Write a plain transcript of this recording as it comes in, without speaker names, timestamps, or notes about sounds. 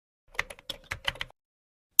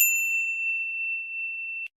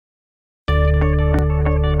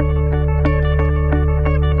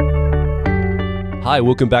Hi,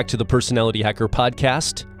 welcome back to the Personality Hacker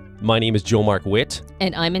Podcast. My name is Joe Mark Witt.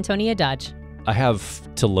 And I'm Antonia Dodge. I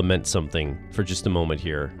have to lament something for just a moment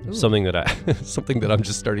here. Ooh. Something that I'm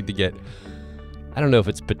just starting to get, I don't know if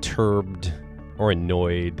it's perturbed or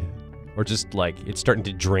annoyed or just like it's starting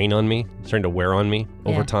to drain on me, starting to wear on me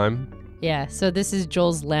over time. Yeah, so this is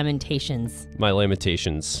Joel's Lamentations. My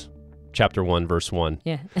Lamentations, chapter 1, verse 1.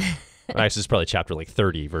 Yeah. Actually, this is probably chapter like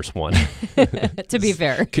 30, verse 1. To be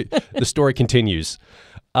fair. The story continues.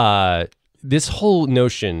 This whole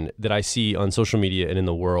notion that I see on social media and in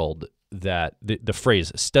the world that the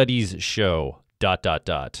phrase studies show ...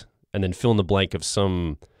 and then fill in the blank of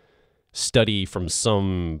some study from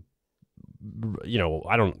some,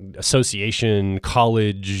 association,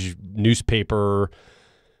 college, newspaper.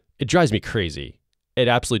 It drives me crazy. It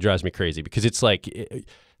absolutely drives me crazy because it's like,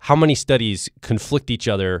 how many studies conflict each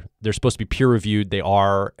other? They're supposed to be peer reviewed. They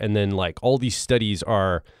are. And then like all these studies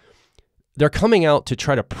they're coming out to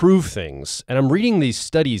try to prove things. And I'm reading these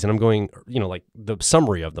studies and I'm going, like the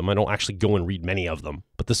summary of them. I don't actually go and read many of them,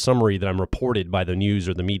 but the summary that I'm reported by the news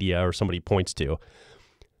or the media or somebody points to.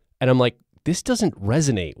 And I'm like, this doesn't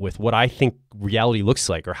resonate with what I think reality looks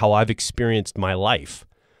like or how I've experienced my life.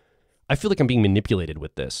 I feel like I'm being manipulated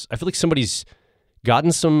with this. I feel like somebody's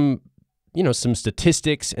gotten some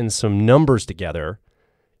statistics and some numbers together,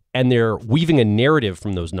 and they're weaving a narrative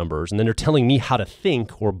from those numbers, and then they're telling me how to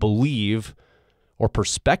think or believe or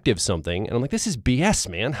perspective something. And I'm like, this is BS,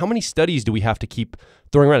 man. How many studies do we have to keep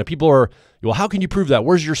throwing around? And people are, well, how can you prove that?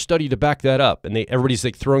 Where's your study to back that up? And everybody's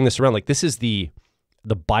like throwing this around like this is the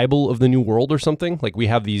Bible of the New World or something. Like we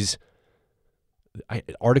have these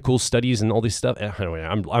articles, studies, and all this stuff. Anyway,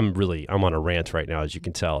 I'm on a rant right now, as you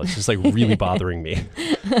can tell. It's just like really bothering me.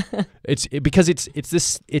 It's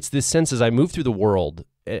this sense as I move through the world,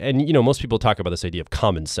 and most people talk about this idea of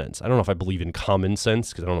common sense. I don't know if I believe in common sense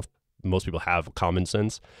because I don't know if most people have common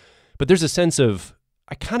sense, but there's a sense of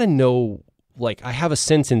I kind of know, like I have a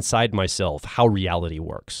sense inside myself how reality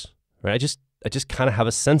works. Right? I just kind of have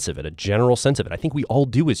a sense of it, a general sense of it. I think we all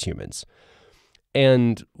do as humans.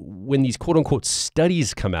 And when these quote-unquote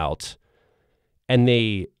studies come out and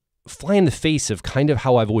they fly in the face of kind of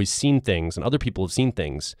how I've always seen things and other people have seen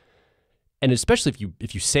things, and especially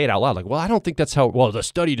if you say it out loud, like, well, I don't think that's how, well, the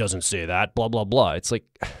study doesn't say that, blah, blah, blah. It's like,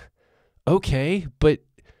 okay, but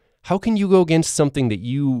how can you go against something that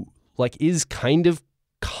you, like, is kind of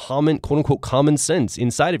common, quote-unquote common sense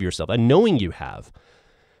inside of yourself and knowing you have?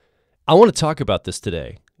 I want to talk about this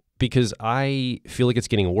today because I feel like it's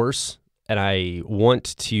getting worse. And I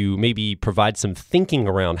want to maybe provide some thinking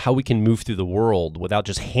around how we can move through the world without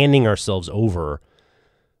just handing ourselves over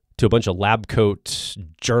to a bunch of lab coat,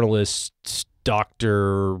 journalists,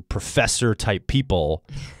 doctor, professor type people.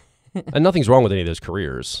 And nothing's wrong with any of those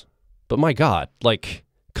careers. But my God, like,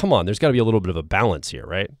 come on, there's got to be a little bit of a balance here,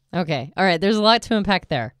 right? Okay. All right. There's a lot to unpack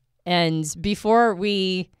there. And before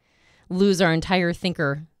we lose our entire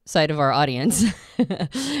thinker side of our audience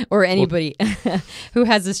or anybody who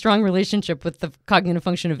has a strong relationship with the cognitive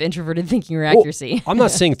function of introverted thinking or accuracy. Well, I'm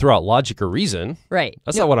not saying throw out logic or reason. Right.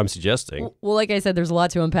 That's not what I'm suggesting. Well, like I said, there's a lot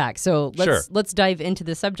to unpack. So let's dive into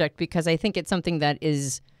the subject because I think it's something that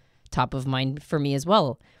is top of mind for me as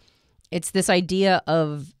well. It's this idea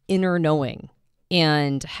of inner knowing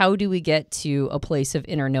and how do we get to a place of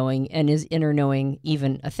inner knowing, and is inner knowing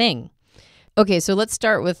even a thing? Okay, so let's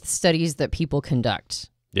start with studies that people conduct.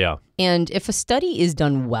 Yeah. And if a study is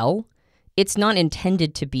done well, it's not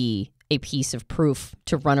intended to be a piece of proof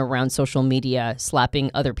to run around social media slapping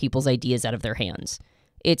other people's ideas out of their hands.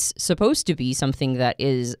 It's supposed to be something that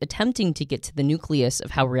is attempting to get to the nucleus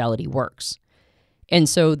of how reality works. And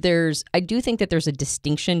so I do think that there's a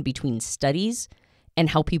distinction between studies and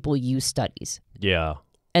how people use studies. Yeah.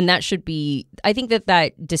 And that should be, I think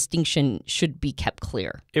that distinction should be kept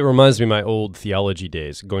clear. It reminds me of my old theology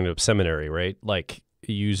days, going to seminary, right? Like,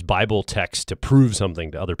 use Bible text to prove something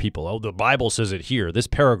to other people. Oh, the Bible says it here. This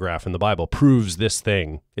paragraph in the Bible proves this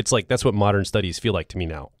thing. It's like, that's what modern studies feel like to me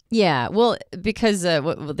now. Yeah, well, because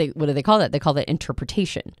what do they call that? They call that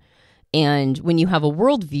interpretation. And when you have a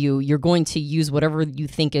worldview, you're going to use whatever you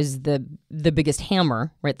think is the biggest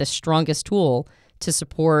hammer, right? The strongest tool to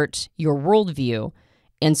support your worldview.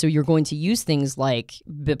 And so you're going to use things like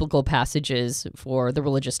biblical passages for the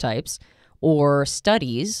religious types or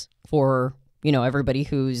studies for everybody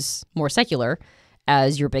who's more secular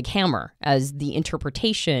as your big hammer, as the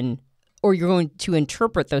interpretation, or you're going to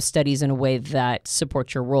interpret those studies in a way that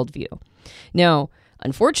supports your worldview. Now,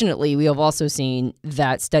 unfortunately, we have also seen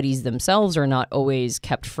that studies themselves are not always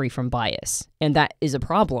kept free from bias. And that is a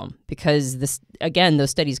problem because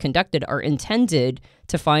those studies conducted are intended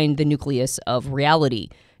to find the nucleus of reality,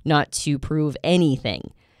 not to prove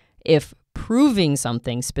anything. If proving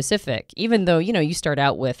something specific, even though, you start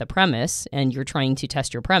out with a premise and you're trying to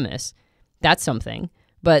test your premise, that's something.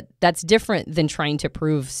 But that's different than trying to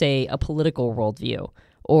prove, say, a political worldview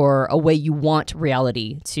or a way you want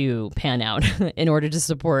reality to pan out in order to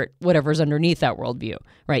support whatever's underneath that worldview,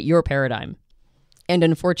 right? Your paradigm. And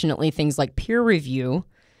unfortunately, things like peer review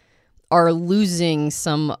are losing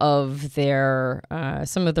some of their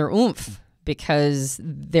oomph, because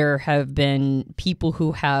there have been people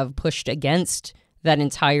who have pushed against that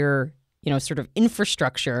entire, sort of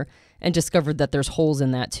infrastructure and discovered that there's holes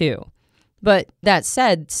in that too. But that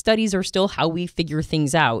said, studies are still how we figure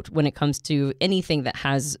things out when it comes to anything that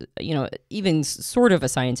has, even sort of a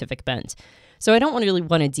scientific bent. So I don't really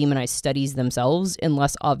want to demonize studies themselves,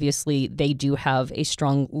 unless obviously they do have a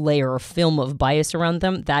strong layer or film of bias around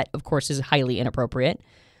them. That, of course, is highly inappropriate.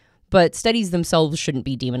 But studies themselves shouldn't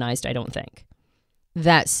be demonized, I don't think.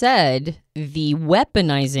 That said, the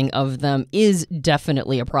weaponizing of them is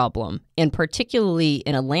definitely a problem, and particularly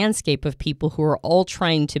in a landscape of people who are all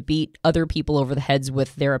trying to beat other people over the heads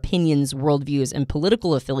with their opinions, worldviews, and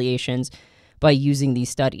political affiliations by using these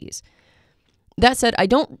studies. That said, I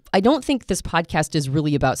don't think this podcast is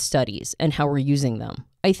really about studies and how we're using them.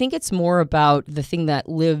 I think it's more about the thing that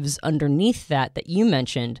lives underneath that you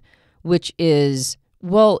mentioned, which is,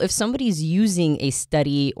 well, if somebody's using a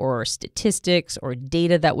study or statistics or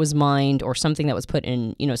data that was mined or something that was put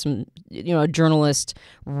in, a journalist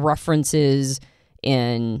references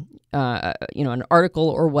in, an article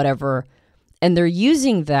or whatever, and they're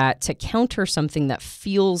using that to counter something that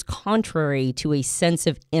feels contrary to a sense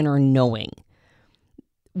of inner knowing.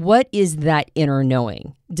 What is that inner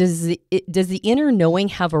knowing? Does the inner knowing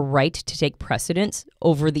have a right to take precedence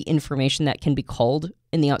over the information that can be called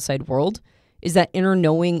in the outside world? Is that inner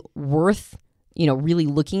knowing worth, really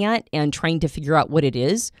looking at and trying to figure out what it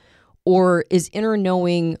is? Or is inner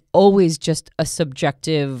knowing always just a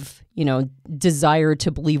subjective, desire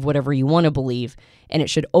to believe whatever you want to believe, and it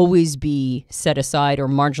should always be set aside or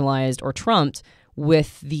marginalized or trumped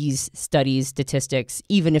with these studies, statistics,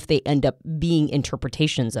 even if they end up being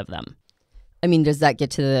interpretations of them? I mean, does that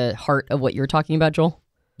get to the heart of what you're talking about, Joel?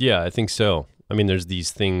 Yeah, I think so. I mean, there's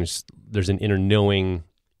these things, there's an inner knowing,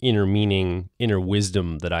 inner meaning, inner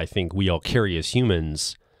wisdom that I think we all carry as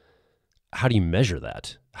humans. How do you measure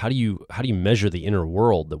that? How do you measure the inner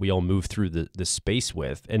world that we all move through the space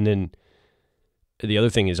with? And then the other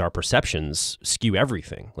thing is our perceptions skew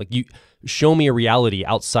everything. Like, you show me a reality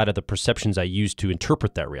outside of the perceptions I use to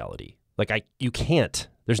interpret that reality. Like, you can't.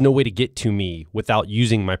 There's no way to get to me without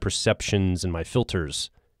using my perceptions and my filters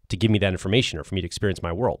to give me that information or for me to experience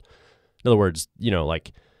my world. In other words,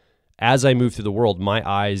 as I move through the world, my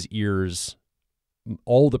eyes, ears,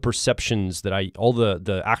 all the perceptions all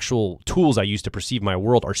the actual tools I use to perceive my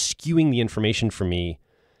world are skewing the information for me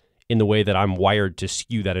in the way that I'm wired to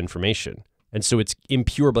skew that information. And so it's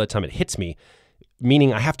impure by the time it hits me,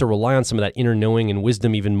 meaning I have to rely on some of that inner knowing and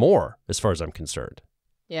wisdom even more, as far as I'm concerned.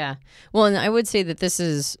 Yeah. Well, and I would say that this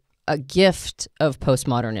is a gift of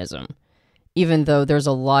postmodernism, even though there's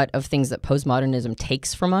a lot of things that postmodernism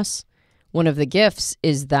takes from us. One of the gifts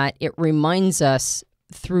is that it reminds us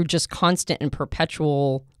through just constant and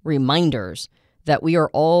perpetual reminders that we are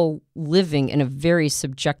all living in a very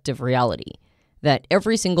subjective reality, that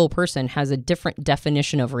every single person has a different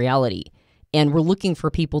definition of reality. And we're looking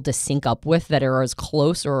for people to sync up with that are as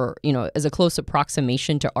close or, as a close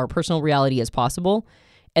approximation to our personal reality as possible.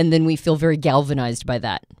 And then we feel very galvanized by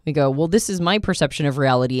that. We go, well, this is my perception of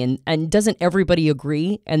reality. And doesn't everybody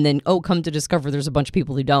agree? And then, come to discover there's a bunch of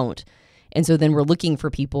people who don't. And so then we're looking for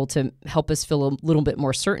people to help us feel a little bit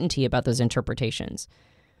more certainty about those interpretations.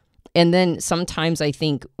 And then sometimes I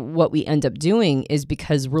think what we end up doing is,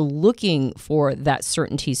 because we're looking for that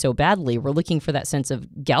certainty so badly, we're looking for that sense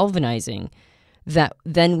of galvanizing, that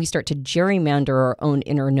then we start to gerrymander our own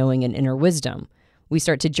inner knowing and inner wisdom. We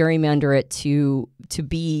start to gerrymander it to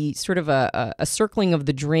be sort of a circling of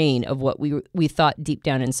the drain of what we thought deep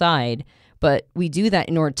down inside. But we do that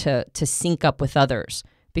in order to sync up with others,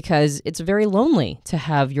 because it's very lonely to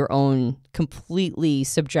have your own completely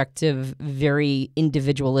subjective, very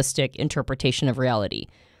individualistic interpretation of reality.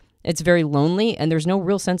 It's very lonely, and there's no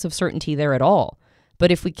real sense of certainty there at all.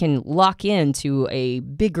 But if we can lock into a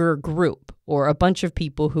bigger group or a bunch of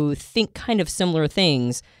people who think kind of similar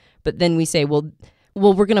things, but then we say, well,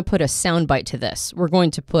 we're going to put a soundbite to this. We're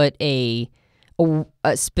going to put a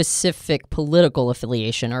specific political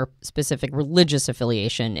affiliation or specific religious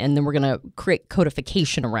affiliation, and then we're going to create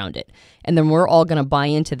codification around it. And then we're all going to buy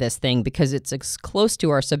into this thing because it's as close to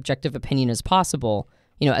our subjective opinion as possible,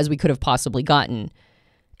 as we could have possibly gotten.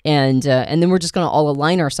 And then we're just going to all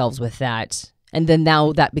align ourselves with that. And then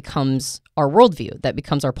now that becomes our worldview. That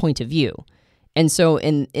becomes our point of view. And so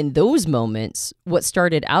in those moments, what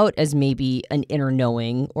started out as maybe an inner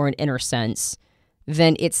knowing or an inner sense,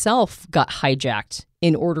 then itself got hijacked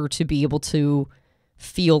in order to be able to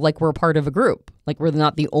feel like we're a part of a group, like we're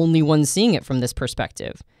not the only ones seeing it from this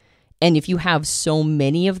perspective. And if you have so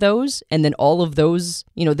many of those, and then all of those,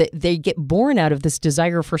 they get born out of this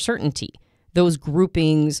desire for certainty, those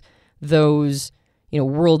groupings, those,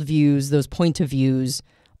 worldviews, those point of views,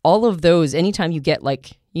 all of those, anytime you get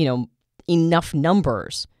enough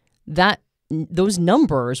numbers, those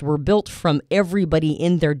numbers were built from everybody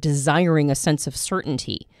in there desiring a sense of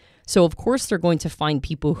certainty. So of course they're going to find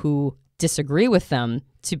people who disagree with them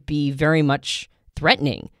to be very much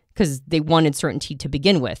threatening because they wanted certainty to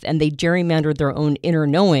begin with, and they gerrymandered their own inner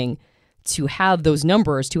knowing to have those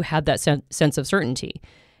numbers, to have that sense of certainty.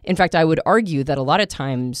 In fact, I would argue that a lot of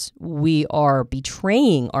times we are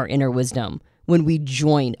betraying our inner wisdom when we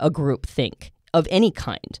join a group think of any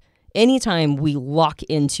kind. Anytime we lock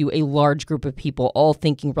into a large group of people all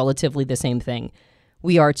thinking relatively the same thing,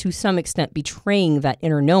 we are to some extent betraying that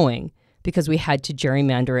inner knowing because we had to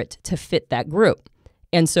gerrymander it to fit that group.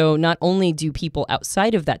 And so not only do people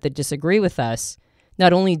outside of that disagree with us,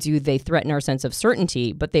 not only do they threaten our sense of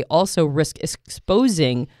certainty, but they also risk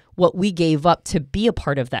exposing what we gave up to be a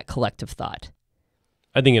part of that collective thought.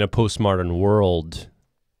 I think in a postmodern world,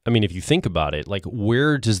 if you think about it,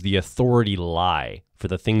 where does the authority lie for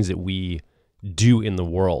the things that we do in the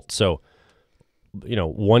world? So,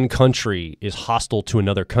 one country is hostile to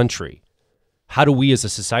another country. How do we as a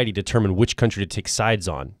society determine which country to take sides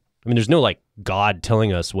on? There's no God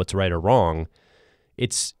telling us what's right or wrong.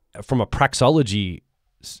 It's from a praxeology,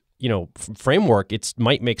 framework. It's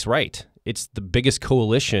might makes right. It's the biggest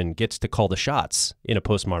coalition gets to call the shots in a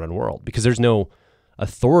postmodern world because there's no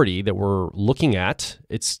authority that we're looking at.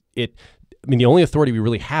 The only authority we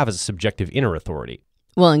really have is a subjective inner authority.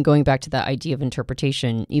 Well, and going back to that idea of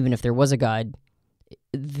interpretation, even if there was a God,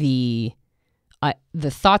 the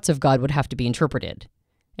thoughts of God would have to be interpreted.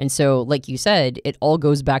 And so, like you said, it all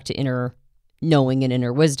goes back to inner knowing and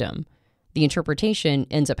inner wisdom. The interpretation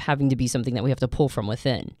ends up having to be something that we have to pull from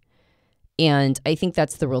within. And I think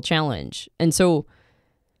that's the real challenge. And so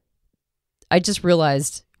I just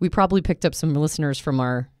realized we probably picked up some listeners from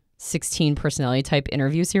our 16 personality type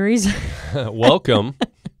interview series. Welcome.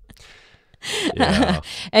 Yeah.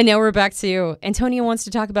 And now we're back to Antonia wants to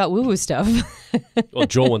talk about woo-woo stuff. Well,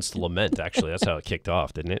 Joel wants to lament, actually. That's how it kicked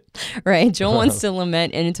off, didn't it? Right. Joel wants to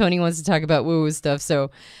lament and Antonia wants to talk about woo-woo stuff. So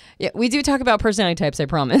yeah, we do talk about personality types, I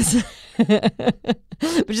promise.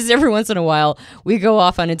 But just every once in a while, we go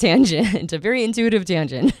off on a tangent, a very intuitive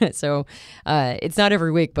tangent. So it's not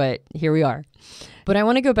every week, but here we are. But I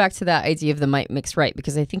want to go back to that idea of the might mix right,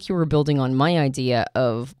 because I think you were building on my idea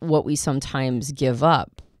of what we sometimes give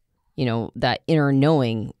up. That inner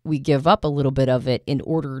knowing, we give up a little bit of it in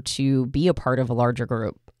order to be a part of a larger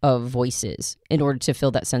group of voices, in order to feel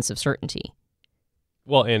that sense of certainty.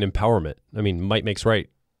 Well, and empowerment. Might makes right.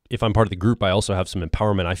 If I'm part of the group, I also have some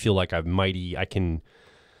empowerment. I feel like I'm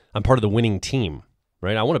part of the winning team,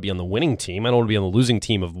 right? I want to be on the winning team. I don't want to be on the losing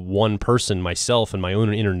team of one person, myself, and my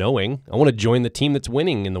own inner knowing. I want to join the team that's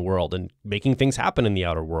winning in the world and making things happen in the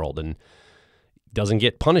outer world and doesn't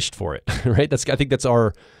get punished for it, right? I think that's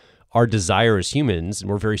our desire as humans, and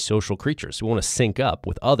we're very social creatures. We want to sync up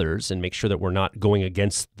with others and make sure that we're not going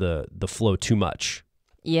against the flow too much.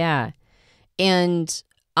 Yeah. And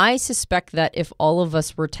I suspect that if all of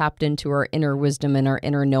us were tapped into our inner wisdom and our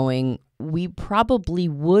inner knowing, we probably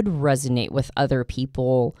would resonate with other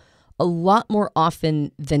people a lot more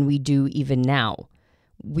often than we do even now.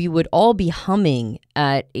 We would all be humming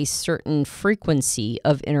at a certain frequency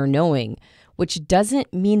of inner knowing, which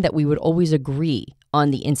doesn't mean that we would always agree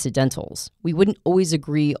on the incidentals. We wouldn't always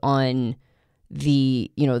agree on the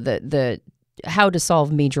how to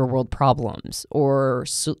solve major world problems or,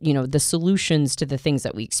 the solutions to the things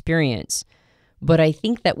that we experience. But I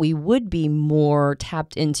think that we would be more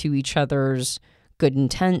tapped into each other's good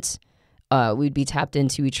intent. We'd be tapped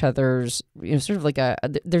into each other's, sort of like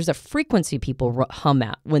there's a frequency people hum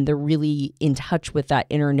at when they're really in touch with that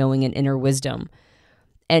inner knowing and inner wisdom.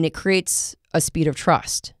 And it creates a speed of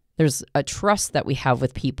trust. There's a trust that we have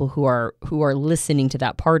with people who are listening to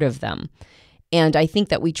that part of them. And I think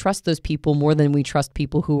that we trust those people more than we trust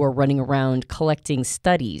people who are running around collecting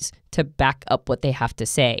studies to back up what they have to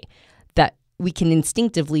say. That we can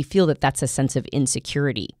instinctively feel that that's a sense of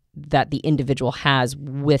insecurity that the individual has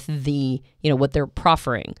with what they're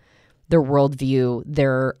proffering, their worldview,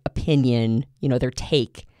 their opinion, their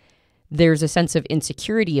take. there's a sense of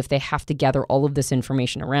insecurity if they have to gather all of this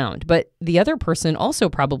information around. But the other person also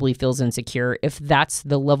probably feels insecure if that's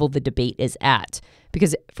the level the debate is at.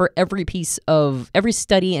 Because for every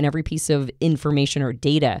study and every piece of information or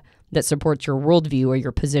data that supports your worldview or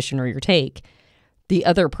your position or your take, the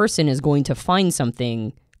other person is going to find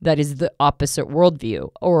something that is the opposite worldview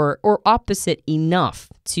or opposite enough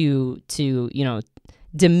to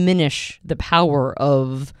diminish the power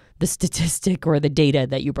of the statistic or the data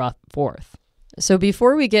that you brought forth. So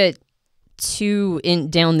before we get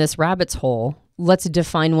down this rabbit's hole, let's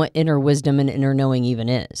define what inner wisdom and inner knowing even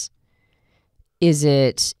is. Is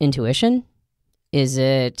it intuition? Is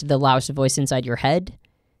it the loudest voice inside your head?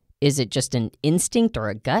 Is it just an instinct or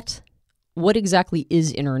a gut? What exactly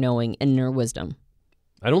is inner knowing and inner wisdom?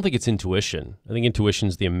 I don't think it's intuition. I think intuition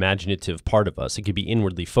is the imaginative part of us. It could be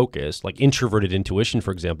inwardly focused. Like introverted intuition,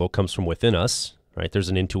 for example, comes from within us, right? There's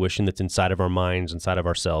an intuition that's inside of our minds, inside of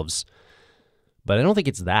ourselves. But I don't think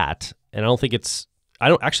it's that. And I don't think it's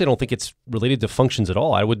related to functions at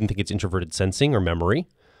all. I wouldn't think it's introverted sensing or memory.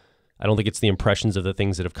 I don't think it's the impressions of the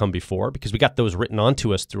things that have come before, because we got those written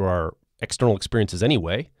onto us through our external experiences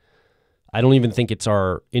anyway. I don't even think it's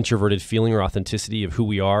our introverted feeling or authenticity of who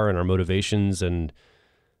we are and our motivations and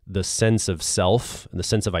the sense of self and the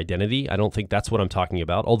sense of identity. I don't think that's what I'm talking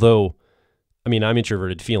about. Although, I mean, I'm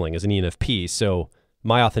introverted feeling as an ENFP, so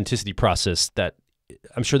my authenticity process, that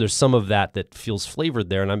I'm sure there's some of that feels flavored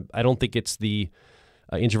there, and I don't think it's the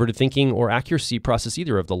introverted thinking or accuracy process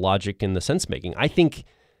either of the logic and the sense making. I think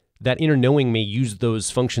that inner knowing may use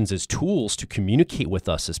those functions as tools to communicate with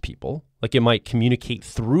us as people. Like it might communicate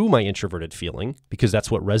through my introverted feeling because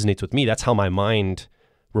that's what resonates with me. That's how my mind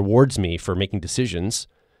rewards me for making decisions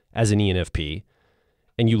as an ENFP.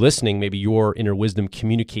 And you listening, maybe your inner wisdom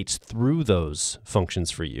communicates through those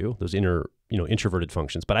functions for you, those inner, introverted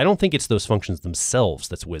functions. But I don't think it's those functions themselves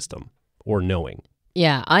that's wisdom or knowing.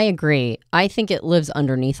 Yeah, I agree. I think it lives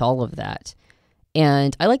underneath all of that.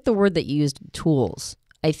 And I like the word that you used, tools.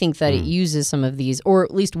 I think that it uses some of these, or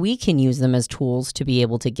at least we can use them as tools to be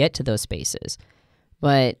able to get to those spaces.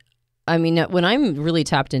 But I mean, when I'm really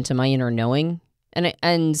tapped into my inner knowing,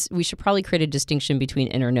 and we should probably create a distinction between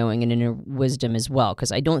inner knowing and inner wisdom as well,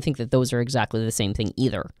 because I don't think that those are exactly the same thing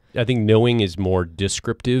either. I think knowing is more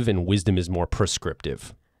descriptive and wisdom is more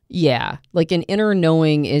prescriptive. Yeah, like an inner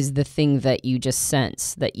knowing is the thing that you just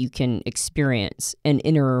sense, that you can experience, and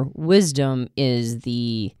inner wisdom is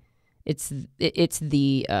the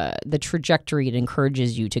trajectory it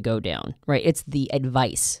encourages you to go down, right? It's the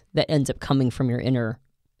advice that ends up coming from your inner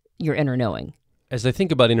knowing. As I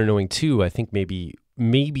think about inner knowing too, I think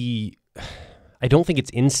maybe I don't think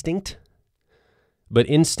it's instinct, but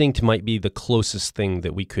instinct might be the closest thing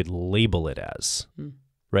that we could label it as,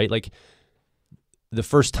 right? Like the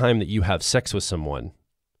first time that you have sex with someone,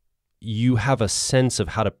 you have a sense of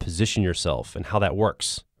how to position yourself and how that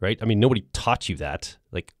works, right? I mean, nobody taught you that.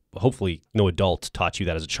 Like, hopefully no adult taught you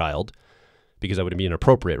that as a child, because that would be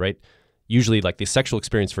inappropriate, right? Usually, like the sexual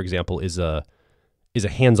experience, for example, is a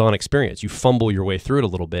hands-on experience. You fumble your way through it a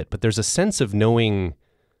little bit, but there's a sense of knowing,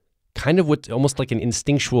 kind of what almost like an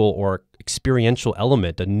instinctual or experiential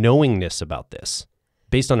element, a knowingness about this,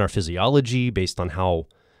 based on our physiology, based on how,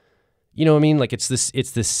 you know what I mean? Like it's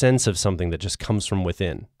this sense of something that just comes from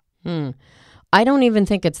within. I don't even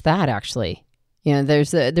think it's that, actually.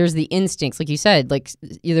 There's the instincts, like you said, like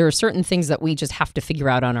there are certain things that we just have to figure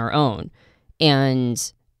out on our own.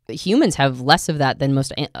 And humans have less of that than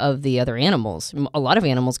most of the other animals. A lot of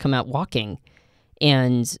animals come out walking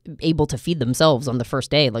and able to feed themselves on the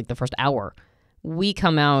first day, like the first hour. We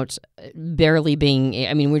come out barely being,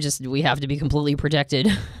 I mean, we have to be completely protected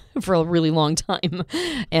for a really long time.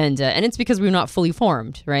 And it's because we're not fully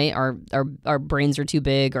formed, right? Our brains are too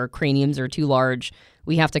big, our craniums are too large.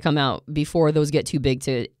 We have to come out before those get too big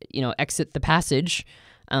to, exit the passage.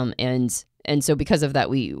 And so because of that,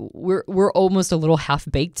 we're almost a little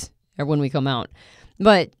half-baked when we come out.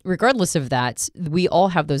 But regardless of that, we all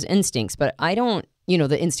have those instincts. But I don't,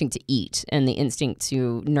 the instinct to eat and the instinct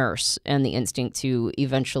to nurse and the instinct to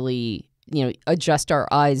eventually, adjust our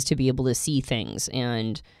eyes to be able to see things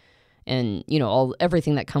and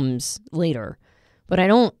everything that comes later. But I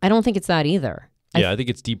don't think it's that either. Yeah, I think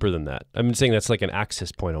it's deeper than that. I'm saying that's like an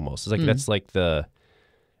access point almost. It's like that's like the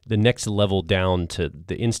next level down to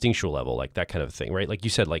the instinctual level, like that kind of thing, right? Like you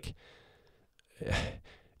said, like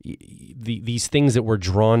these things that we're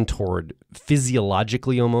drawn toward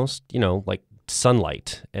physiologically almost, like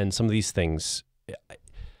sunlight and some of these things.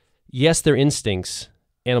 Yes, they're instincts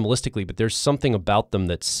animalistically, but there's something about them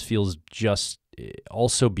that feels just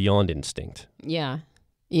also beyond instinct. Yeah.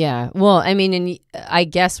 Yeah. Well, I mean, and I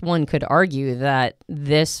guess one could argue that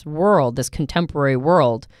this world, this contemporary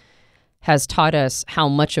world, has taught us how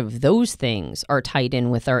much of those things are tied in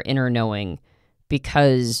with our inner knowing,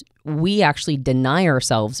 because we actually deny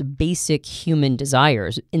ourselves basic human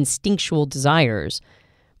desires, instinctual desires,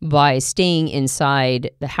 by staying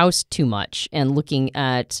inside the house too much and looking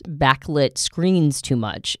at backlit screens too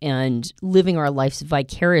much and living our lives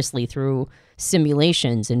vicariously through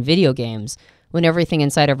simulations and video games, when everything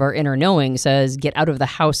inside of our inner knowing says, get out of the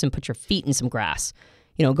house and put your feet in some grass,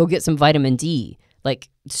 go get some vitamin D, like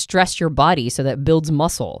stress your body so that it builds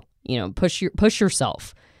muscle, push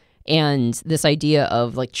yourself. And this idea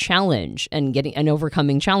of like challenge and getting and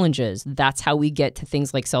overcoming challenges, that's how we get to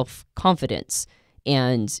things like self-confidence.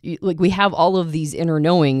 And like we have all of these inner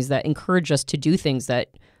knowings that encourage us to do things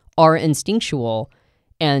that are instinctual.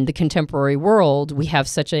 And the contemporary world, we have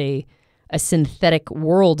such a synthetic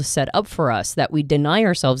world set up for us that we deny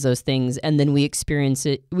ourselves those things, and then we experience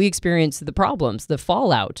it. We experience the problems, the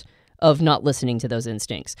fallout of not listening to those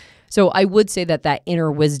instincts. So I would say that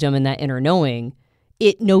inner wisdom and that inner knowing,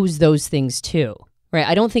 it knows those things too, right?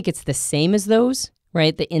 I don't think it's the same as those,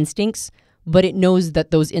 right? The instincts, but it knows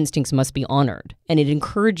that those instincts must be honored, and it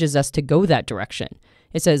encourages us to go that direction.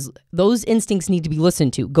 It says those instincts need to be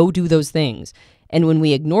listened to. Go do those things. And when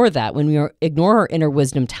we ignore that, when we ignore our inner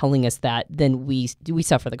wisdom telling us that, then we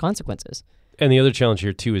suffer the consequences. And the other challenge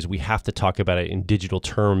here too is we have to talk about it in digital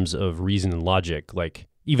terms of reason and logic. Like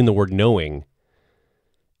even the word knowing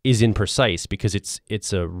is imprecise because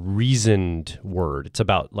it's a reasoned word. It's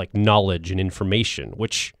about like knowledge and information,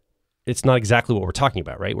 which it's not exactly what we're talking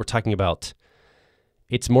about, right? We're talking about,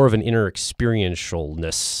 it's more of an inner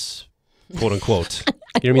experientialness, quote unquote.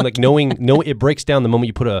 You know what I mean? Like it breaks down the moment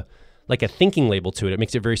you put a thinking label to it. It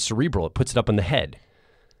makes it very cerebral. It puts it up in the head.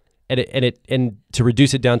 And to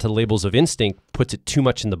reduce it down to the labels of instinct puts it too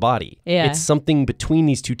much in the body. Yeah. It's something between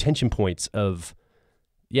these two tension points of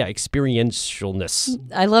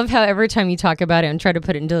experientialness. I love how every time you talk about it and try to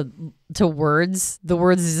put it into words, the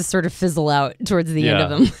words just sort of fizzle out towards the end of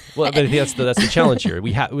them. Well, but that's the challenge here.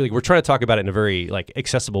 We're trying to talk about it in a very like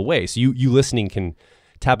accessible way. So you listening can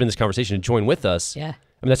tap into this conversation and join with us. Yeah.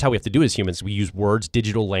 I mean, that's how we have to do it as humans. We use words,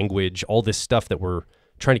 digital language, all this stuff that we're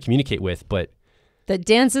trying to communicate with, but that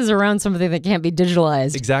dances around something that can't be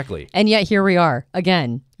digitalized. Exactly. And yet here we are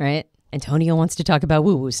again, right? Antonia wants to talk about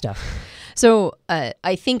woo-woo stuff. So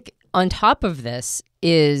I think on top of this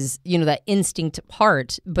is, that instinct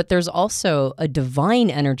part, but there's also a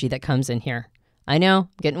divine energy that comes in here. I know,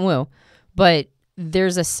 getting woo, but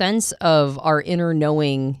there's a sense of our inner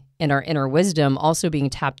knowing and our inner wisdom also being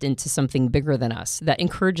tapped into something bigger than us that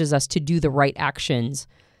encourages us to do the right actions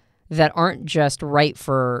that aren't just right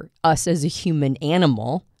for us as a human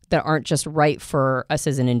animal, that aren't just right for us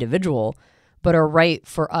as an individual, but are right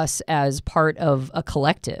for us as part of a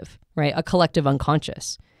collective, right? A collective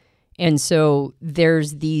unconscious. And so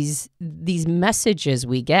there's these messages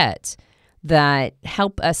we get that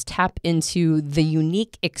help us tap into the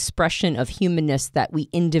unique expression of humanness that we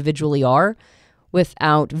individually are,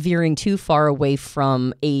 without veering too far away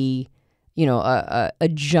from a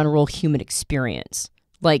general human experience.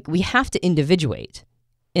 Like we have to individuate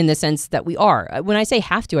in the sense that we are. When I say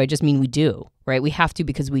have to, I just mean we do, right? We have to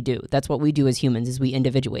because we do. That's what we do as humans, is we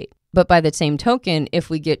individuate. But by the same token, if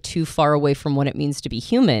we get too far away from what it means to be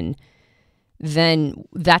human, then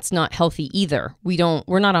that's not healthy either.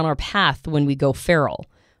 We're not on our path when we go feral.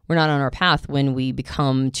 We're not on our path when we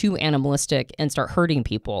become too animalistic and start hurting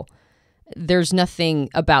people. There's nothing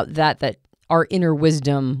about that our inner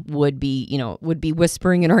wisdom would be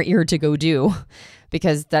whispering in our ear to go do,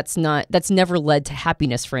 because that's never led to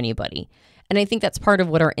happiness for anybody. And I think that's part of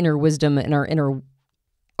what our inner wisdom and our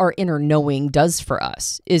inner knowing does for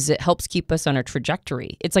us, is it helps keep us on a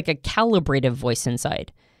trajectory. It's like a calibrative voice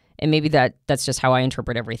inside. And maybe that's just how I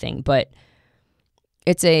interpret everything, but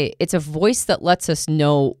it's a voice that lets us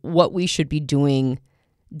know what we should be doing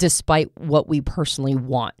despite what we personally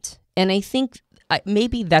want. And I think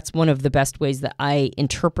maybe that's one of the best ways that I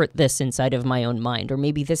interpret this inside of my own mind, or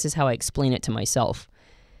maybe this is how I explain it to myself,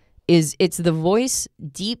 is it's the voice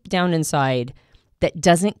deep down inside that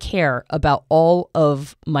doesn't care about all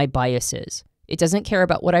of my biases. It doesn't care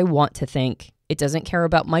about what I want to think. It doesn't care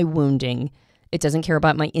about my wounding. It doesn't care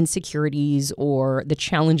about my insecurities or the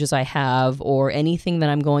challenges I have or anything that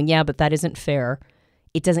I'm going, yeah, but that isn't fair.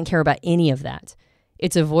 It doesn't care about any of that.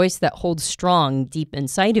 It's a voice that holds strong deep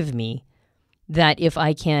inside of me, that if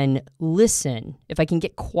I can listen, if I can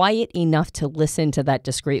get quiet enough to listen to that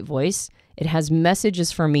discreet voice, it has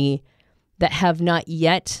messages for me that have not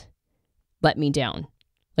yet let me down.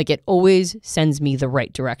 Like it always sends me the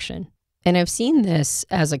right direction. And I've seen this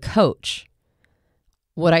as a coach.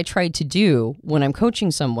 What I try to do when I'm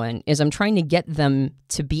coaching someone is I'm trying to get them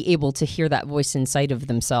to be able to hear that voice inside of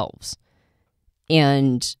themselves.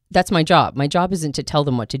 And that's my job. My job isn't to tell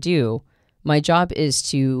them what to do. My job is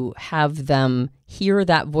to have them hear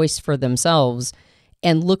that voice for themselves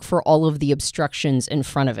and look for all of the obstructions in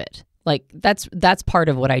front of it. Like that's part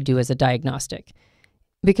of what I do as a diagnostic.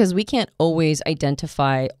 Because we can't always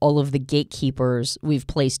identify all of the gatekeepers we've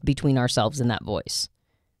placed between ourselves and that voice.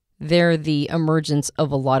 They're the emergence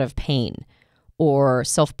of a lot of pain or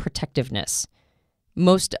self-protectiveness.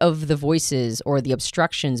 Most of the voices or the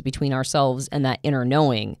obstructions between ourselves and that inner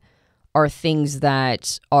knowing are things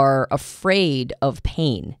that are afraid of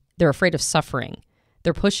pain. They're afraid of suffering.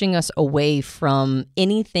 They're pushing us away from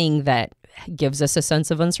anything that gives us a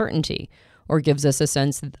sense of uncertainty or gives us a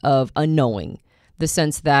sense of unknowing. The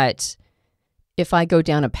sense that if I go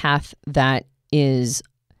down a path that is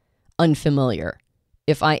unfamiliar,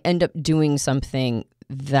 if I end up doing something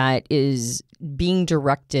that is being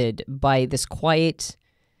directed by this quiet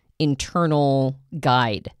internal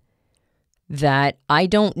guide, that I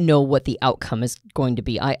don't know what the outcome is going to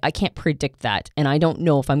be. I can't predict that, and I don't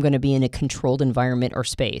know if I'm going to be in a controlled environment or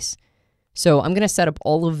space. So I'm going to set up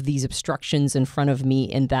all of these obstructions in front of me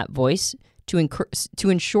in that voice to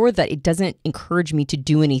ensure that it doesn't encourage me to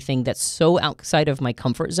do anything that's so outside of my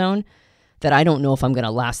comfort zone that I don't know if I'm going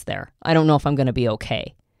to last there. I don't know if I'm going to be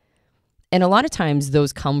okay. And a lot of times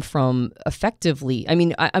those come from effectively,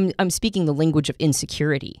 I'm speaking the language of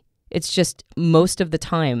insecurity. It's just most of the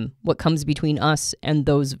time what comes between us and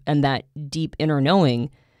that deep inner knowing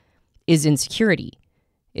is insecurity.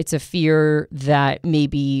 It's a fear that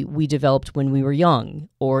maybe we developed when we were young,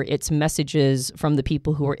 or it's messages from the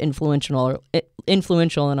people who were influential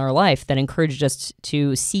in our life that encouraged us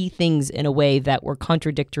to see things in a way that were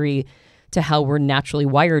contradictory to how we're naturally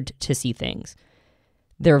wired to see things.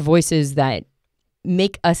 There are voices that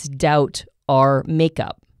make us doubt our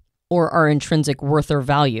makeup or our intrinsic worth or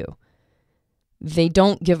value. They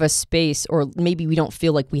don't give us space, or maybe we don't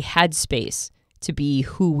feel like we had space to be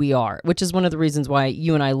who we are, which is one of the reasons why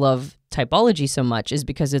you and I love typology so much, is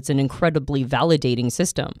because it's an incredibly validating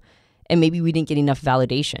system. And maybe we didn't get enough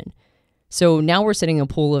validation. So now we're sitting in a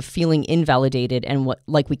pool of feeling invalidated and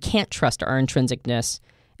like we can't trust our intrinsicness.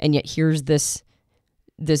 And yet here's this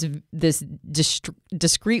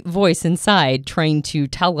discrete voice inside trying to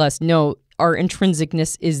tell us, no, our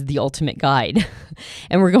intrinsicness is the ultimate guide.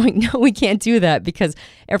 And we're going, no, we can't do that, because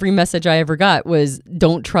every message I ever got was,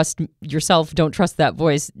 don't trust yourself, don't trust that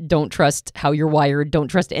voice, don't trust how you're wired, don't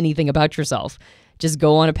trust anything about yourself. Just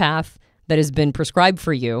go on a path that has been prescribed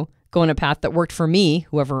for you, go on a path that worked for me,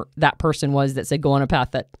 whoever that person was that said go on a path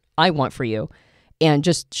that I want for you, and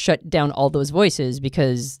just shut down all those voices,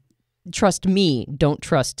 because trust me, don't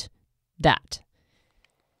trust that.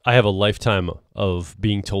 I have a lifetime of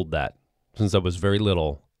being told that since I was very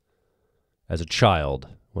little. As a child,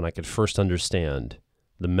 when I could first understand,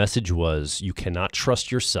 the message was, you cannot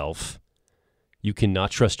trust yourself. You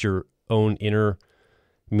cannot trust your own inner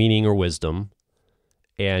meaning or wisdom.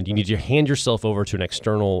 And you need to hand yourself over to an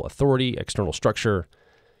external authority, external structure,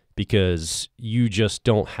 because you just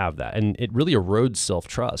don't have that. And it really erodes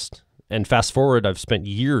self-trust. And fast forward, I've spent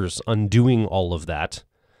years undoing all of that.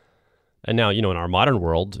 And now, in our modern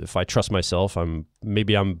world, if I trust myself, I'm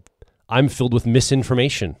filled with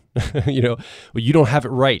misinformation. Well, you don't have it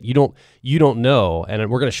right. You don't know.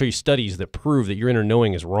 And we're going to show you studies that prove that your inner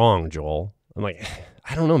knowing is wrong, Joel. I'm like,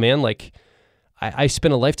 I don't know, man. Like, I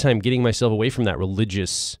spent a lifetime getting myself away from that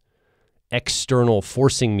religious external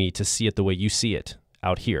forcing me to see it the way you see it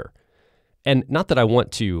out here. And not that I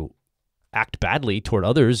want to act badly toward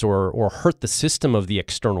others or hurt the system of the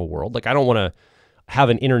external world. Like, I don't want to have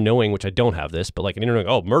an inner knowing, which I don't have this, but like an inner knowing,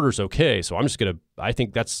 oh, murder's okay, so I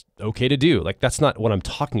think that's okay to do. Like, that's not what I'm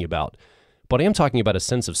talking about. But I am talking about a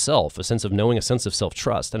sense of self, a sense of knowing, a sense of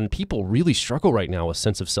self-trust. And people really struggle right now with a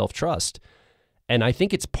sense of self-trust. And I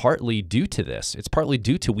think it's partly due to this. It's partly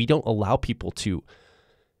due to we don't allow people to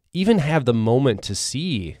even have the moment to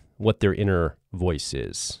see what their inner voice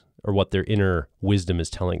is or what their inner wisdom is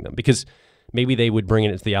telling them. Because maybe they would bring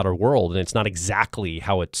it into the outer world and it's not exactly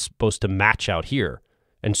how it's supposed to match out here.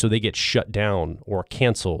 And so they get shut down or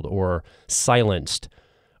canceled or silenced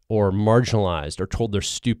or marginalized or told they're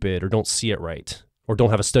stupid or don't see it right or don't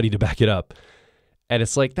have a study to back it up. And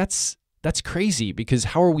it's like, that's crazy, because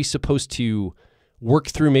how are we supposed to work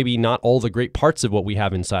through maybe not all the great parts of what we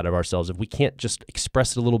have inside of ourselves if we can't just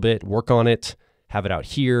express it a little bit, work on it, have it out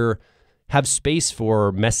here, have space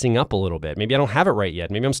for messing up a little bit. Maybe I don't have it right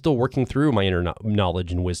yet. Maybe I'm still working through my inner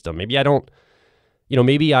knowledge and wisdom. Maybe I don't,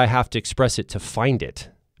 maybe I have to express it to find it.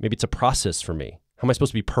 Maybe it's a process for me. How am I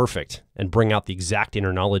supposed to be perfect and bring out the exact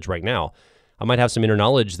inner knowledge right now? I might have some inner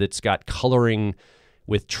knowledge that's got coloring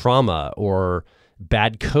with trauma or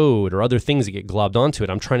bad code or other things that get globbed onto it.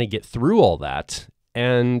 I'm trying to get through all that.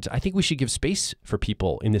 And I think we should give space for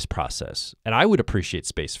people in this process. And I would appreciate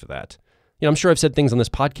space for that. I'm sure I've said things on this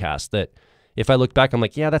podcast that if I look back, I'm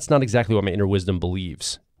like, yeah, that's not exactly what my inner wisdom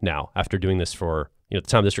believes now after doing this for, the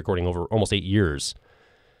time of this recording over almost 8 years.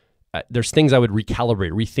 There's things I would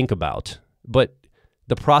recalibrate, rethink about. But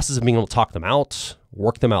the process of being able to talk them out,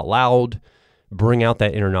 work them out loud, bring out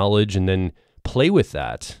that inner knowledge, and then play with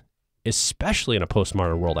that, especially in a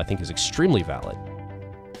postmodern world, I think is extremely valid.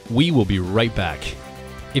 We will be right back.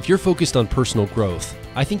 If you're focused on personal growth,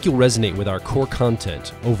 I think you'll resonate with our core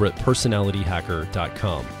content over at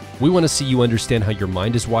personalityhacker.com. We want to see you understand how your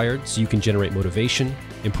mind is wired so you can generate motivation,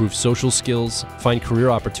 improve social skills, find career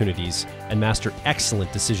opportunities, and master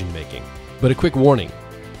excellent decision making. But a quick warning,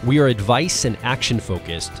 we are advice and action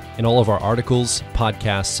focused in all of our articles,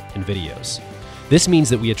 podcasts, and videos. This means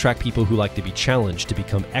that we attract people who like to be challenged to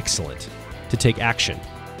become excellent, to take action,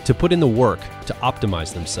 to put in the work to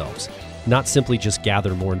optimize themselves, not simply just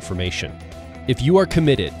gather more information. If you are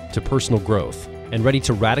committed to personal growth and ready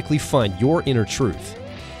to radically find your inner truth,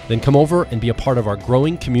 then come over and be a part of our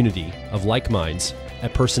growing community of like minds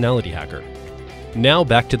at Personality Hacker. Now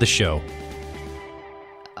back to the show.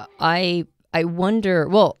 I wonder,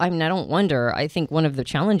 I don't wonder. I think one of the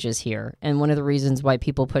challenges here and one of the reasons why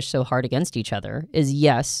people push so hard against each other is,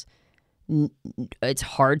 yes, it's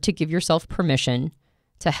hard to give yourself permission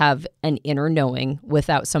to have an inner knowing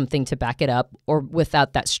without something to back it up or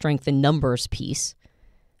without that strength in numbers piece.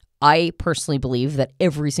 I personally believe that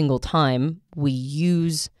every single time we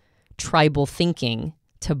use tribal thinking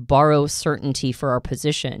to borrow certainty for our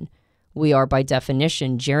position, we are by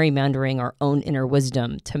definition gerrymandering our own inner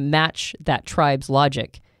wisdom to match that tribe's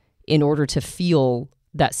logic in order to feel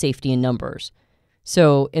that safety in numbers.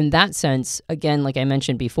 So in that sense, again, like I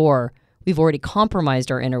mentioned before, we've already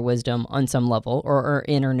compromised our inner wisdom on some level or our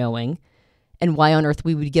inner knowing. And why on earth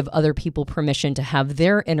we would give other people permission to have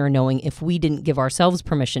their inner knowing if we didn't give ourselves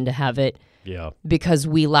permission to have it? Yeah. Because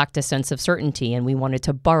we lacked a sense of certainty and we wanted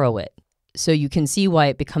to borrow it. So you can see why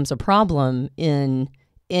it becomes a problem in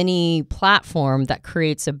any platform that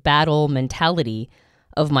creates a battle mentality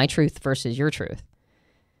of my truth versus your truth.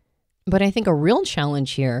 But I think a real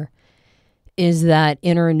challenge here is that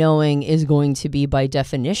inner knowing is going to be by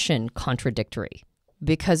definition contradictory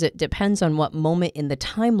because it depends on what moment in the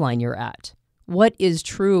timeline you're at. What is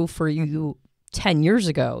true for you 10 years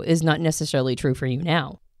ago is not necessarily true for you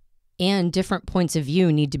now. And different points of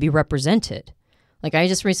view need to be represented. Like I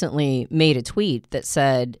just recently made a tweet that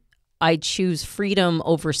said, I choose freedom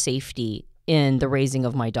over safety in the raising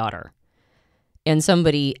of my daughter. And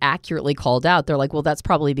somebody accurately called out, they're like, well, that's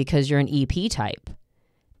probably because you're an EP type.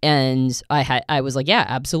 And I was like, yeah,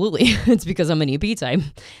 absolutely. It's because I'm an EP type.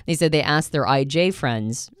 They said they asked their IJ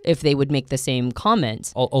friends if they would make the same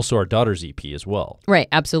comment. Also our daughter's EP as well. Right,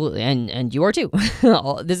 absolutely. And you are too.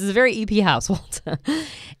 This is a very EP household.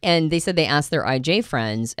 And they said they asked their IJ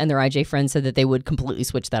friends, and their IJ friends said that they would completely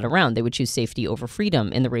switch that around. They would choose safety over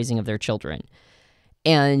freedom in the raising of their children.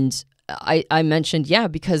 And I mentioned, yeah,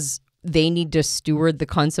 because they need to steward the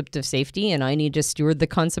concept of safety and I need to steward the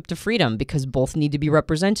concept of freedom because both need to be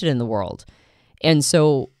represented in the world. And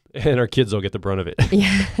so... And our kids will get the brunt of it.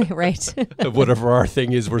 Yeah, right. Whatever our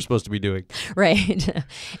thing is we're supposed to be doing. Right.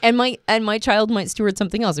 And my child might steward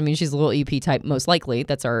something else. I mean, she's a little EP type, most likely.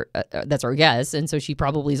 That's our guess. And so she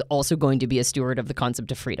probably is also going to be a steward of the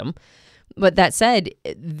concept of freedom. But that said,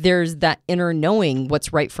 there's that inner knowing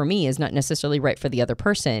what's right for me is not necessarily right for the other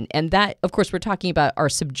person. And that, of course, we're talking about our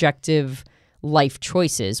subjective life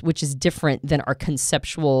choices, which is different than our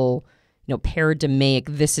conceptual, paradigmatic,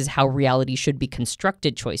 this is how reality should be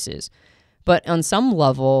constructed choices. But on some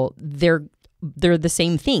level, they're the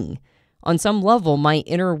same thing. On some level, my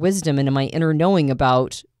inner wisdom and my inner knowing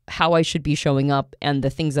about how I should be showing up and the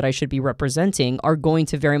things that I should be representing are going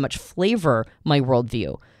to very much flavor my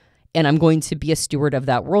worldview. And I'm going to be a steward of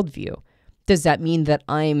that worldview. Does that mean that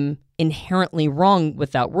I'm inherently wrong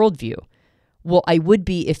with that worldview? Well, I would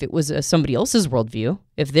be if it was somebody else's worldview.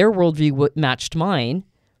 If their worldview matched mine,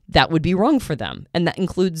 that would be wrong for them. And that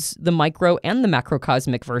includes the micro and the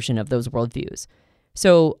macrocosmic version of those worldviews.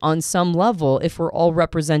 So on some level, if we're all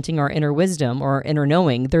representing our inner wisdom or our inner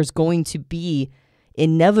knowing, there's going to be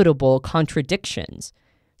inevitable contradictions.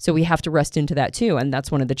 So we have to rest into that too. And that's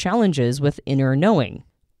one of the challenges with inner knowing.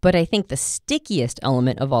 But I think the stickiest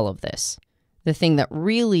element of all of this, the thing that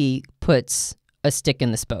really puts a stick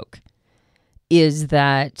in the spoke, is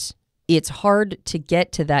that it's hard to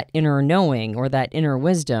get to that inner knowing or that inner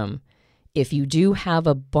wisdom if you do have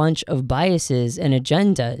a bunch of biases and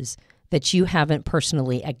agendas that you haven't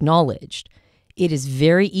personally acknowledged. It is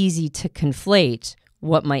very easy to conflate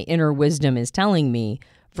what my inner wisdom is telling me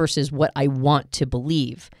versus what I want to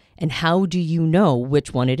believe. And how do you know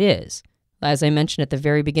which one it is? As I mentioned at the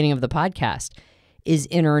very beginning of the podcast, is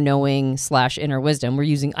inner knowing / inner wisdom.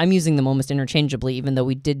 I'm using them almost interchangeably, even though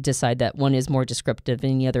we did decide that one is more descriptive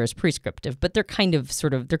and the other is prescriptive. But they're kind of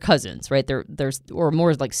they're cousins, right? They're or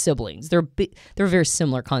more like siblings. They're a very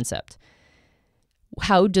similar concept.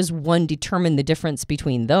 How does one determine the difference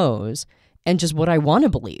between those and just what I want to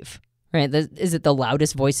believe? Right? Is it the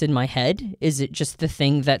loudest voice in my head? Is it just the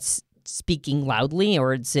thing that's speaking loudly,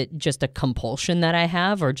 or is it just a compulsion that I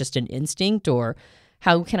have, or just an instinct? Or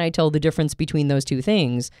how can I tell the difference between those two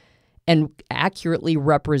things and accurately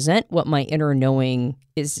represent what my inner knowing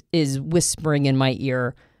is whispering in my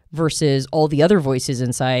ear versus all the other voices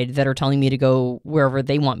inside that are telling me to go wherever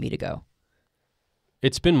they want me to go?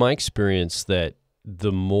 It's been my experience that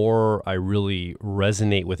the more I really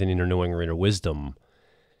resonate with an inner knowing or inner wisdom,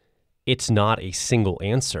 it's not a single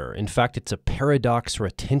answer. In fact, it's a paradox or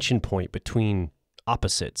a tension point between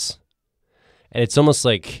opposites. And it's almost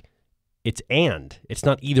like it's and. It's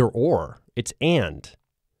not either or. It's and.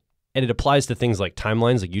 And it applies to things like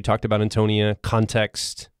timelines, like you talked about, Antonia,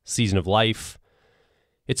 context, season of life.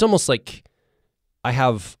 It's almost like I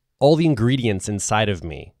have all the ingredients inside of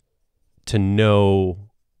me to know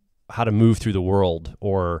how to move through the world,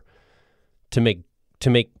 or to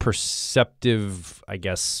make perceptive, I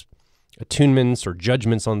guess, attunements or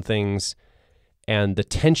judgments on things. And the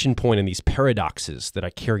tension point in these paradoxes that I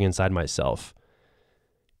carry inside myself,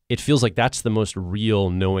 it feels like that's the most real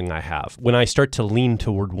knowing I have. When I start to lean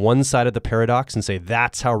toward one side of the paradox and say,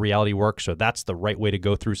 that's how reality works, or that's the right way to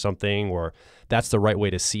go through something, or that's the right way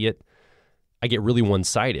to see it, I get really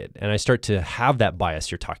one-sided. And I start to have that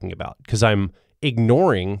bias you're talking about, because I'm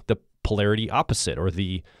ignoring the polarity opposite, or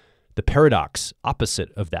the paradox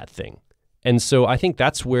opposite of that thing. And so I think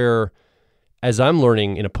that's where, as I'm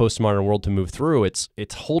learning in a postmodern world to move through, it's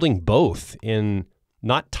holding both in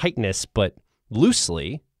not tightness, but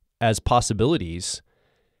loosely as possibilities.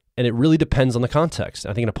 And it really depends on the context.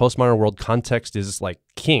 I think in a postmodern world, context is like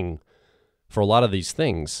king for a lot of these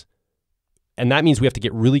things. And that means we have to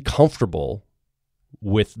get really comfortable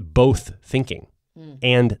with both thinking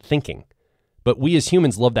and thinking. But we as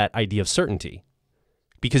humans love that idea of certainty,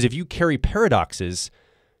 because if you carry paradoxes,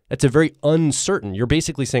 that's a very uncertain. You're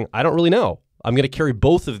basically saying, I don't really know. I'm going to carry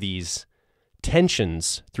both of these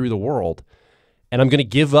tensions through the world, and I'm going to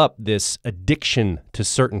give up this addiction to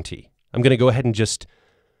certainty. I'm going to go ahead and just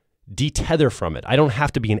detether from it. I don't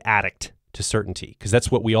have to be an addict to certainty, because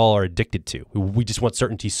that's what we all are addicted to. We just want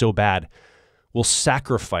certainty so bad. We'll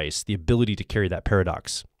sacrifice the ability to carry that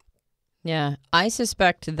paradox. Yeah, I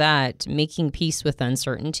suspect that making peace with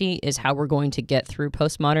uncertainty is how we're going to get through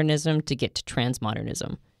postmodernism to get to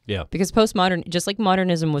transmodernism. Yeah. Because postmodern, just like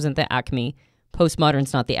modernism wasn't the acme,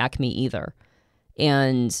 postmodern's not the acme either.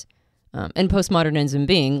 And postmodernism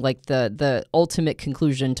being like the ultimate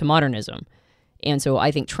conclusion to modernism. And so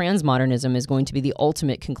I think transmodernism is going to be the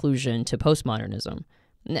ultimate conclusion to postmodernism.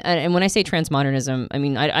 And when I say transmodernism, I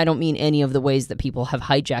mean, I don't mean any of the ways that people have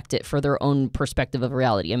hijacked it for their own perspective of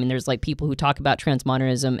reality. I mean, there's like people who talk about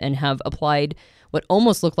transmodernism and have applied what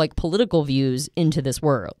almost look like political views into this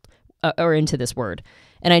world, or into this word.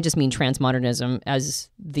 And I just mean transmodernism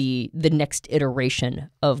as the next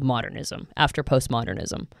iteration of modernism after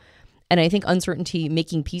postmodernism. And I think uncertainty,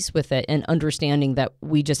 making peace with it, and understanding that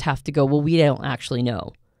we just have to go, well, we don't actually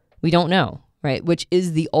know. We don't know. Right, which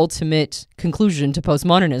is the ultimate conclusion to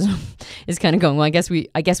postmodernism, is kind of going, well, I guess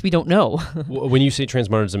we don't know. When you say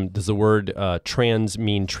transmodernism, does the word trans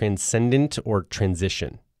mean transcendent or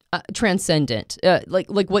transition? Transcendent,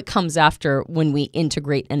 like what comes after when we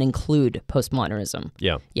integrate and include postmodernism.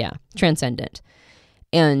 Yeah, transcendent.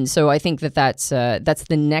 And so I think that's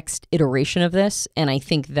the next iteration of this, and I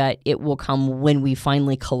think that it will come when we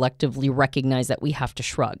finally collectively recognize that we have to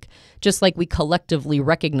shrug. Just like we collectively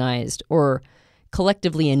recognized, or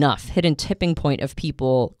collectively enough, hit a tipping point of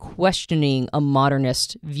people questioning a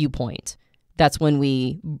modernist viewpoint. That's when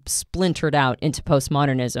we splintered out into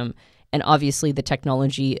postmodernism, and obviously the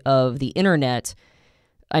technology of the internet,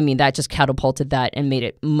 I mean, that just catapulted that and made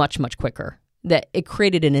it much, much quicker. That it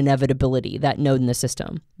created an inevitability, that node in the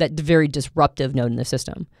system, that very disruptive node in the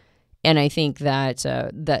system. And I think that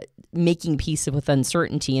that making peace with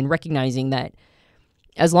uncertainty and recognizing that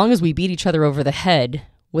as long as we beat each other over the head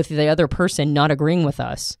with the other person not agreeing with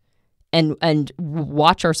us, and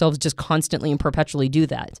watch ourselves just constantly and perpetually do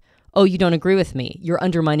that oh, you don't agree with me. You're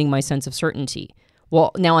undermining my sense of certainty.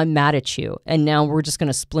 Well, now I'm mad at you. And now we're just going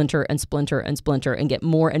to splinter and splinter and splinter and get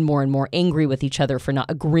more and more and more angry with each other for not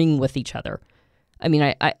agreeing with each other. I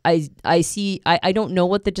mean, I don't know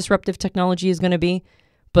what the disruptive technology is going to be,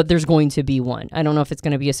 but there's going to be one. I don't know if it's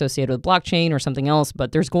going to be associated with blockchain or something else,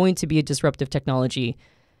 but there's going to be a disruptive technology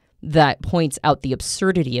that points out the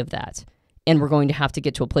absurdity of that. And we're going to have to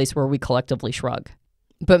get to a place where we collectively shrug.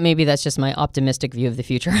 But maybe that's just my optimistic view of the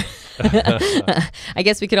future. I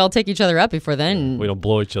guess we could all take each other up before then. We don't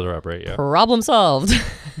blow each other up, right? Yeah. Problem solved.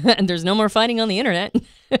 And there's no more fighting on the internet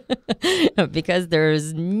because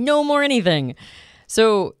there's no more anything.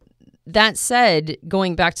 So that said,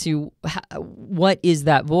 going back to what is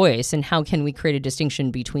that voice and how can we create a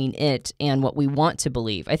distinction between it and what we want to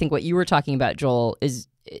believe? I think what you were talking about, Joel,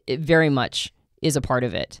 it very much is a part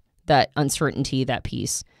of it, that uncertainty, that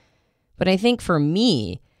piece. But I think for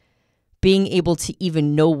me, being able to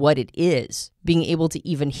even know what it is, being able to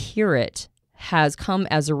even hear it, has come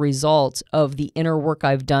as a result of the inner work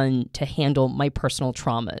I've done to handle my personal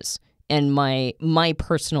traumas and my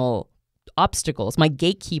personal obstacles, my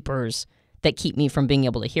gatekeepers that keep me from being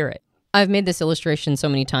able to hear it. I've made this illustration so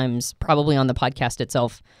many times, probably on the podcast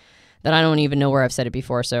itself, that I don't even know where I've said it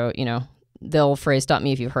before. So, the old phrase, stop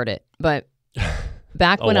me if you've heard it. But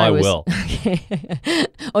back when I was... will.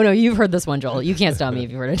 Oh, no, you've heard this one, Joel. You can't stop me if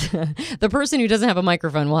you've heard it. The person who doesn't have a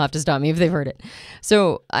microphone will have to stop me if they've heard it.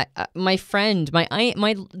 So my friend,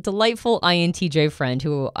 my delightful INTJ friend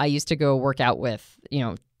who I used to go work out with,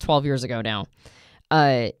 12 years ago now,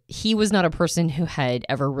 he was not a person who had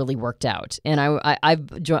ever really worked out. And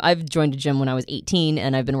I've joined a gym when I was 18,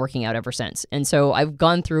 and I've been working out ever since. And so I've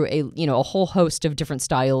gone through a whole host of different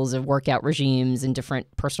styles of workout regimes and different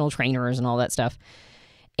personal trainers and all that stuff.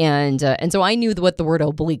 And so I knew what the word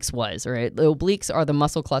obliques was, right? The obliques are the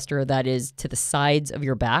muscle cluster that is to the sides of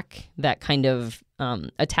your back that kind of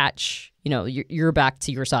attach, your back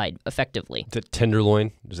to your side effectively. The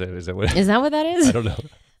tenderloin? Is that what? Is that what that is? I don't know.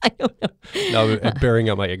 I don't know. No, I'm bearing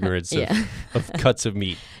out my ignorance of cuts of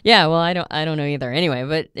meat. Yeah, well, I don't know either. Anyway,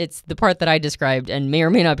 but it's the part that I described and may or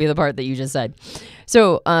may not be the part that you just said.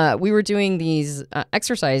 So we were doing these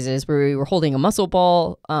exercises where we were holding a muscle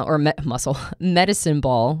ball medicine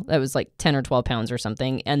ball that was like 10 or 12 pounds or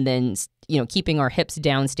something, and then keeping our hips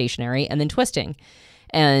down stationary and then twisting,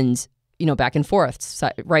 and back and forth,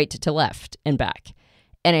 right to left and back.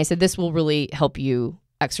 And I said, this will really help you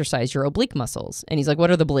exercise your oblique muscles. And he's like,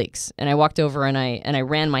 what are the obliques? And I walked over and I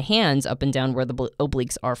ran my hands up and down where the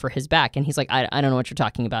obliques are for his back. And he's like, I don't know what you're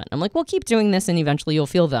talking about. And I'm like, well, keep doing this and eventually you'll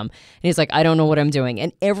feel them. And he's like, I don't know what I'm doing.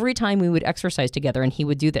 And every time we would exercise together and he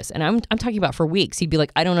would do this, and I'm talking about for weeks, he'd be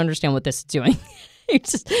like, I don't understand what this is doing. He'd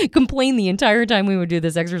just complain the entire time we would do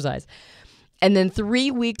this exercise. And then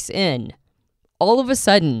 3 weeks in, all of a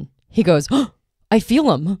sudden he goes, oh, I feel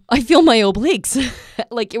them. I feel my obliques.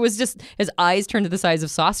 Like, it was just, his eyes turned to the size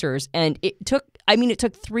of saucers. And it took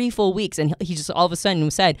 3 full weeks. And he just all of a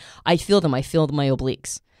sudden said, I feel them. I feel my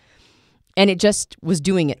obliques. And it just was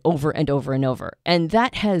doing it over and over and over. And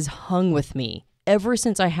that has hung with me ever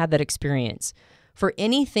since I had that experience. For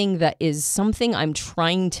anything that is something I'm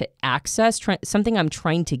trying to access, something I'm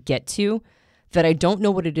trying to get to, that I don't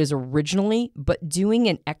know what it is originally, but doing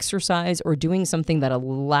an exercise or doing something that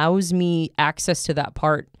allows me access to that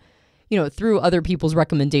part, through other people's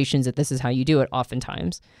recommendations that this is how you do it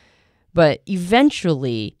oftentimes. But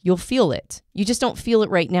eventually you'll feel it. You just don't feel it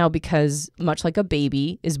right now because, much like a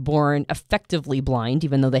baby is born effectively blind,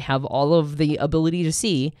 even though they have all of the ability to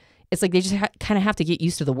see, it's like they just kind of have to get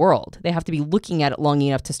used to the world. They have to be looking at it long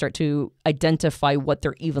enough to start to identify what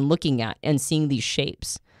they're even looking at and seeing these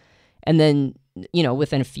shapes. And then,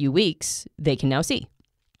 within a few weeks, they can now see.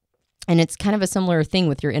 And it's kind of a similar thing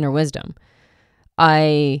with your inner wisdom.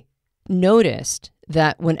 I noticed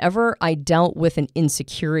that whenever I dealt with an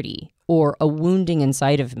insecurity or a wounding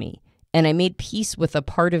inside of me, and I made peace with a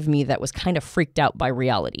part of me that was kind of freaked out by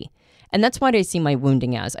reality. And that's what I see my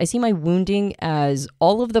wounding as. I see my wounding as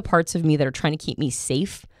all of the parts of me that are trying to keep me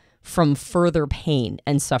safe from further pain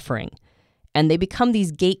and suffering. And they become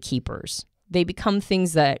these gatekeepers. They become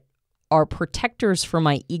things that are protectors for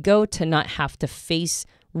my ego to not have to face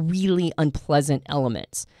really unpleasant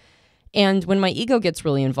elements. And when my ego gets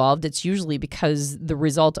really involved, it's usually because the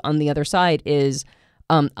result on the other side is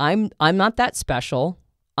I'm not that special.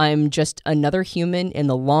 I'm just another human in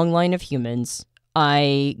the long line of humans.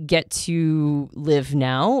 I get to live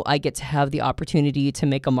now. I get to have the opportunity to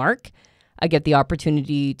make a mark. I get the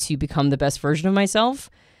opportunity to become the best version of myself.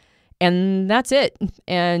 And that's it.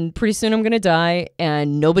 And pretty soon I'm going to die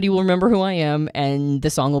and nobody will remember who I am and the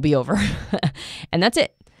song will be over. And that's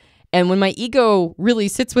it. And when my ego really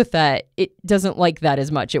sits with that, it doesn't like that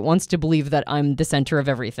as much. It wants to believe that I'm the center of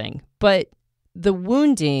everything. But the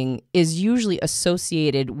wounding is usually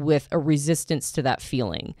associated with a resistance to that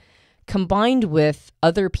feeling, combined with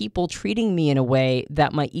other people treating me in a way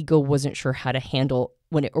that my ego wasn't sure how to handle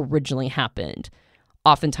when it originally happened,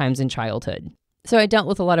 oftentimes in childhood. So I dealt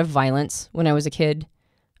with a lot of violence when I was a kid.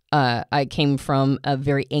 I came from a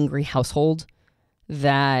very angry household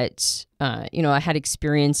that, I had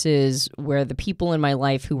experiences where the people in my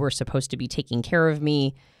life who were supposed to be taking care of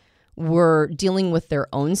me were dealing with their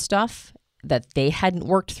own stuff that they hadn't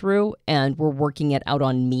worked through and were working it out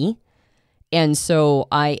on me. And so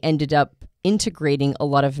I ended up integrating a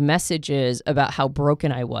lot of messages about how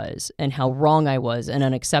broken I was and how wrong I was and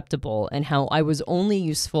unacceptable and how I was only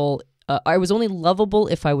useful. I was only lovable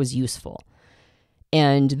if I was useful.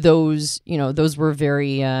 And those were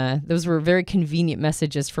very convenient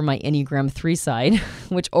messages for my Enneagram 3 side,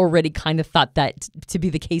 which already kind of thought that to be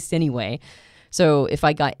the case anyway. So if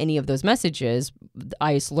I got any of those messages,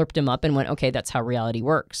 I slurped them up and went, okay, that's how reality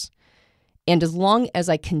works. And as long as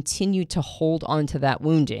I continued to hold on to that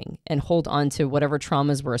wounding and hold on to whatever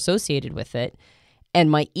traumas were associated with it, and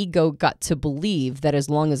my ego got to believe that as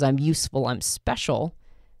long as I'm useful, I'm special,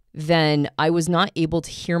 then I was not able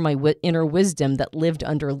to hear my inner wisdom that lived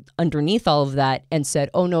underneath all of that and said,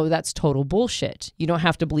 oh no, that's total bullshit. You don't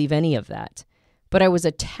have to believe any of that. But I was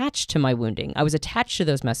attached to my wounding. I was attached to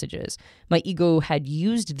those messages. My ego had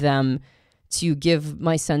used them to give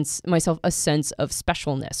myself a sense of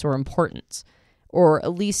specialness or importance, or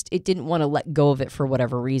at least it didn't want to let go of it for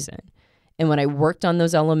whatever reason. And when I worked on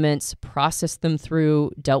those elements, processed them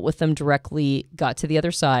through, dealt with them directly, got to the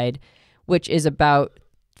other side, which is about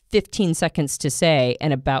 15 seconds to say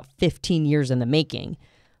and about 15 years in the making.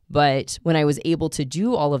 But when I was able to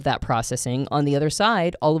do all of that processing on the other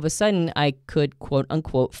side, all of a sudden I could, quote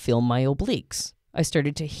unquote, feel my obliques. I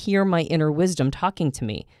started to hear my inner wisdom talking to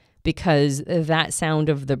me because that sound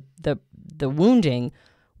of the wounding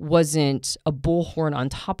wasn't a bullhorn on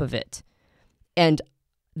top of it. And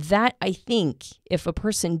that, I think, if a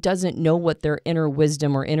person doesn't know what their inner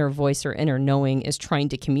wisdom or inner voice or inner knowing is trying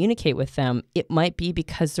to communicate with them, it might be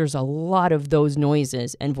because there's a lot of those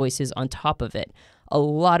noises and voices on top of it, a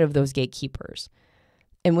lot of those gatekeepers.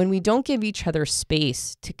 And when we don't give each other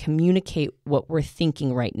space to communicate what we're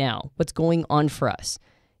thinking right now, what's going on for us,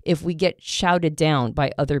 if we get shouted down by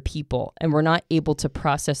other people and we're not able to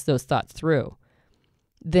process those thoughts through,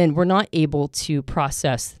 then we're not able to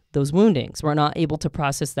process those woundings. We're not able to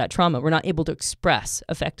process that trauma. We're not able to express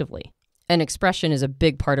effectively. And expression is a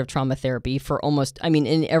big part of trauma therapy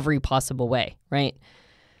in every possible way, right?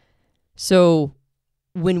 So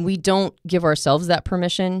when we don't give ourselves that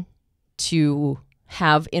permission to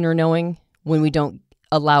have inner knowing, when we don't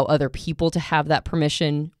allow other people to have that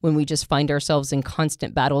permission, when we just find ourselves in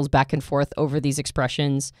constant battles back and forth over these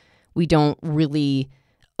expressions, we don't really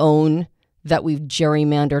own that we've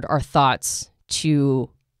gerrymandered our thoughts to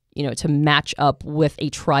match up with a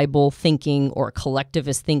tribal thinking or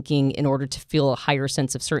collectivist thinking in order to feel a higher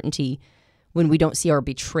sense of certainty, when we don't see our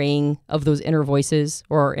betraying of those inner voices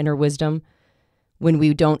or our inner wisdom, when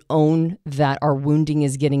we don't own that our wounding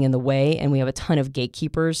is getting in the way and we have a ton of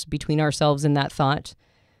gatekeepers between ourselves and that thought,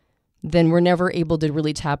 then we're never able to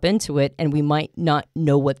really tap into it, and we might not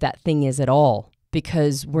know what that thing is at all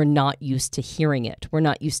because we're not used to hearing it. We're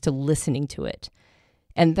not used to listening to it.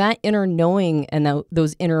 And that inner knowing and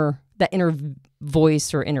that inner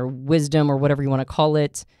voice or inner wisdom or whatever you want to call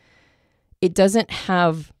it, it doesn't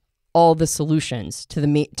have all the solutions to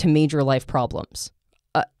major life problems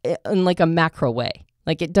in like a macro way.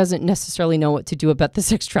 Like, it doesn't necessarily know what to do about the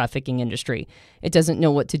sex trafficking industry. It doesn't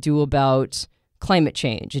know what to do about climate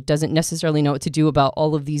change. It doesn't necessarily know what to do about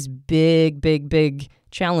all of these big, big, big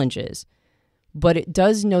challenges. But it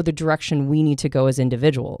does know the direction we need to go as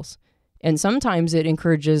individuals. And sometimes it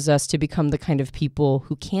encourages us to become the kind of people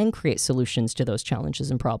who can create solutions to those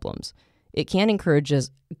challenges and problems. It can encourage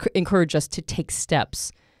us to take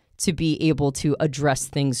steps to be able to address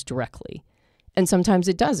things directly. And sometimes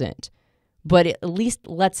it doesn't. But it at least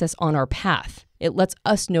lets us on our path. It lets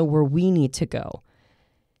us know where we need to go.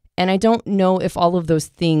 And I don't know if all of those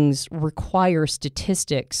things require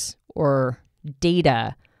statistics or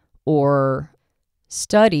data or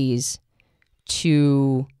studies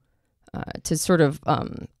to sort of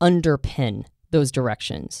underpin those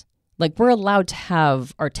directions. Like, we're allowed to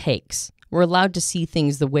have our takes. We're allowed to see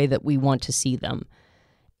things the way that we want to see them,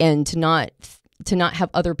 and to not have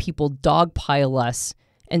other people dogpile us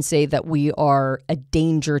and say that we are a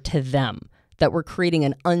danger to them, that we're creating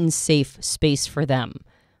an unsafe space for them,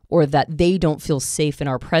 or that they don't feel safe in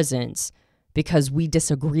our presence because we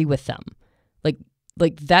disagree with them.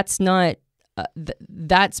 Like that's not,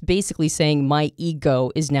 that's basically saying my ego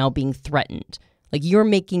is now being threatened. Like you're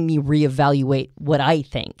making me reevaluate what I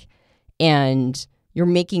think. And you're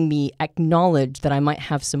making me acknowledge that I might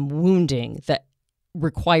have some wounding that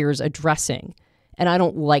requires addressing. And I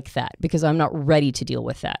don't like that because I'm not ready to deal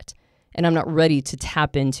with that. And I'm not ready to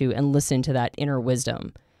tap into and listen to that inner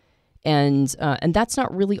wisdom. And that's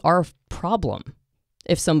not really our problem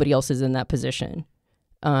if somebody else is in that position.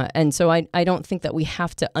 And so I don't think that we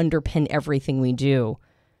have to underpin everything we do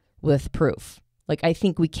with proof. Like I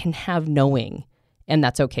think we can have knowing, and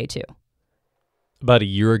that's okay too. About a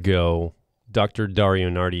year ago, Dr. Dario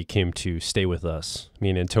Nardi came to stay with us, me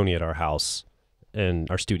and Antonia, at our house and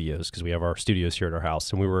our studios, because we have our studios here at our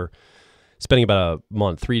house. And we were spending about a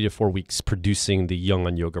month, 3 to 4 weeks, producing the Young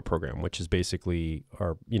on Yoga program, which is basically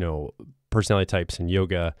our, personality types in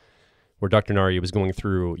yoga, where Dr. Nardi was going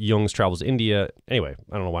through Jung's travels to India. Anyway,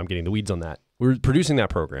 I don't know why I'm getting the weeds on that. We were producing that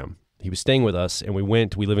program. He was staying with us, and we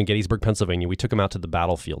live in Gettysburg, Pennsylvania. We took him out to the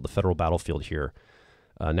battlefield, the federal battlefield here,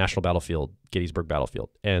 National Battlefield, Gettysburg Battlefield.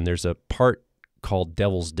 And there's a part called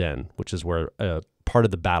Devil's Den, which is where part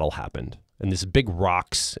of the battle happened. And there's big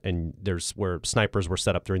rocks, and there's where snipers were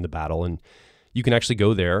set up during the battle. And you can actually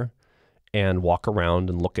go there and walk around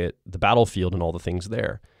and look at the battlefield and all the things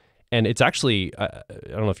there. And it's actually, I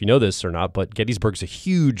don't know if you know this or not, but Gettysburg's a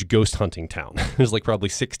huge ghost hunting town. There's like probably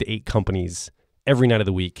 6 to 8 companies every night of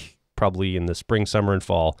the week, probably in the spring, summer, and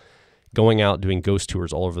fall, going out doing ghost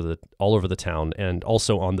tours all over the town and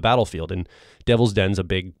also on the battlefield. And Devil's Den's a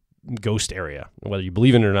big ghost area. Whether you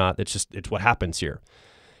believe in it or not, it's what happens here.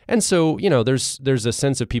 And so, there's a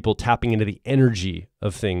sense of people tapping into the energy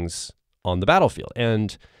of things on the battlefield.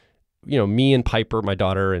 And me and Piper, my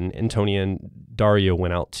daughter, and Antonia and Dario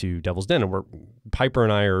went out to Devil's Den, and Piper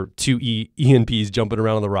and I are 2 ENPs jumping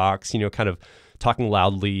around on the rocks, kind of talking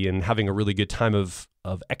loudly and having a really good time of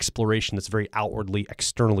exploration that's very outwardly,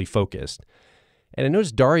 externally focused. And I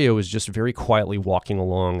noticed Dario is just very quietly walking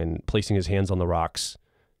along and placing his hands on the rocks.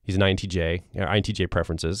 He's an INTJ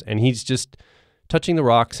preferences, and he's just touching the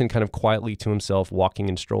rocks and kind of quietly to himself, walking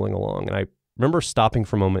and strolling along. And I remember stopping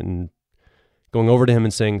for a moment and going over to him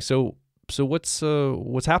and saying, "So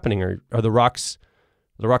what's happening? Are the rocks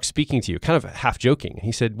speaking to you?" Kind of half joking. And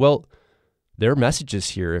he said, "Well, there are messages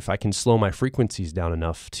here if I can slow my frequencies down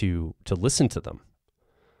enough to listen to them."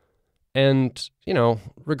 And,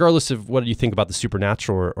 regardless of what you think about the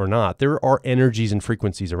supernatural or not, there are energies and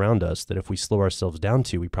frequencies around us that if we slow ourselves down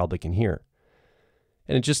to, we probably can hear.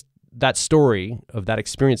 And that story of that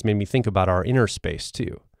experience made me think about our inner space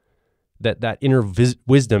too. That inner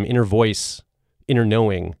wisdom, inner voice, inner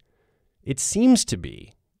knowing, it seems to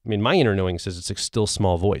be, my inner knowing says it's a still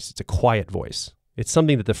small voice. It's a quiet voice. It's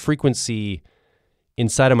something that the frequency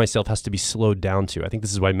inside of myself has to be slowed down to. I think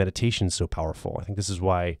this is why meditation is so powerful. I think this is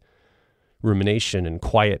why rumination and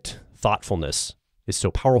quiet thoughtfulness is so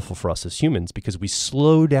powerful for us as humans, because we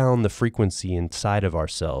slow down the frequency inside of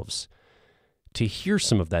ourselves to hear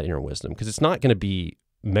some of that inner wisdom, because it's not going to be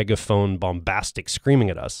megaphone bombastic screaming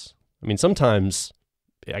at us. Sometimes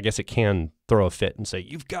I guess it can throw a fit and say,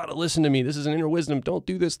 "You've got to listen to me. This is an inner wisdom. Don't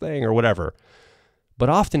do this thing," or whatever. But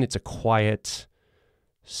often it's a quiet,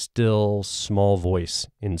 still, small voice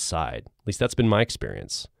inside. At least that's been my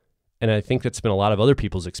experience. And I think that's been a lot of other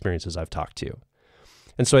people's experiences I've talked to.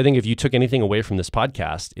 And so I think if you took anything away from this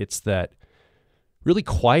podcast, it's that really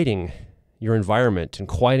quieting your environment and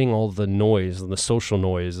quieting all the noise and the social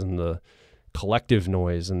noise and the collective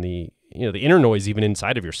noise and the inner noise even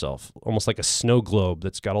inside of yourself, almost like a snow globe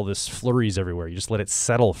that's got all this flurries everywhere. You just let it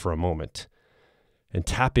settle for a moment and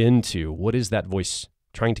tap into what is that voice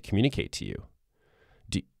trying to communicate to you.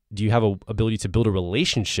 Do you have an ability to build a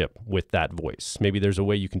relationship with that voice? Maybe there's a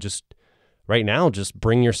way you can just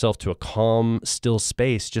bring yourself to a calm, still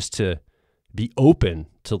space just to be open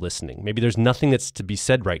to listening. Maybe there's nothing that's to be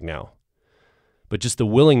said right now, but just the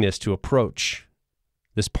willingness to approach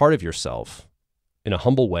this part of yourself in a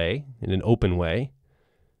humble way, in an open way,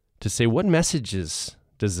 to say, what messages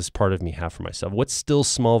does this part of me have for myself? What still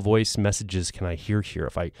small voice messages can I hear here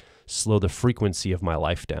if I slow the frequency of my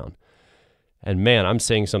life down? And man, I'm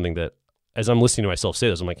saying something that as I'm listening to myself say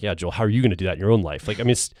this, I'm like, yeah, Joel, how are you going to do that in your own life?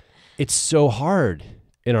 It's so hard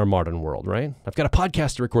in our modern world, right? I've got a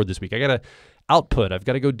podcast to record this week. I got to output. I've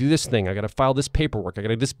got to go do this thing. I got to file this paperwork. I got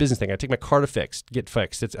to do this business thing. I got to take my car to get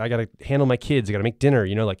fixed. I got to handle my kids. I got to make dinner,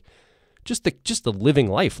 just the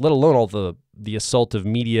living life, let alone all the assault of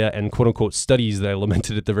media and quote unquote studies that I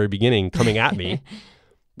lamented at the very beginning coming at me.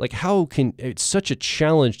 It's such a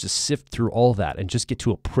challenge to sift through all that and just get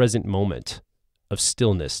to a present moment of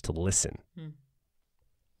stillness to listen.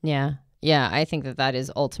 Yeah, Yeah, I think that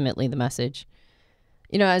is ultimately the message.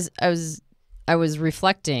 As I was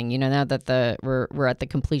reflecting, now that we're at the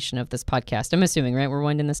completion of this podcast, I'm assuming, right? We're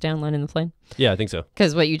winding this down, landing the plane? Yeah, I think so.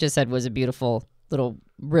 Because what you just said was a beautiful little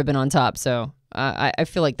ribbon on top. So I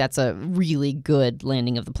feel like that's a really good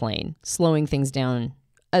landing of the plane, slowing things down,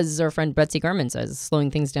 as our friend Betsy Garman says,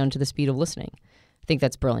 slowing things down to the speed of listening. I think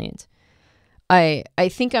that's brilliant. I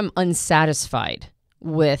think I'm unsatisfied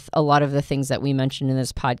with a lot of the things that we mentioned in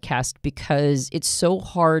this podcast because it's so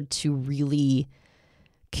hard to really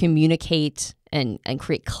communicate and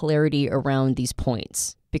create clarity around these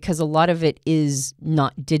points, because a lot of it is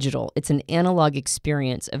not digital. It's an analog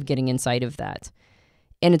experience of getting inside of that.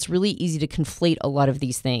 And it's really easy to conflate a lot of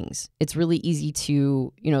these things. It's really easy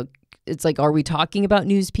to, it's like, are we talking about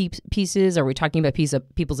news pieces? Are we talking about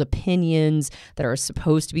people's opinions that are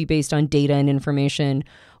supposed to be based on data and information?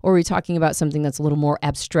 Or are we talking about something that's a little more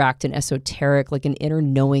abstract and esoteric, like an inner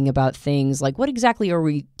knowing about things? Like, what exactly are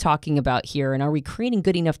we talking about here? And are we creating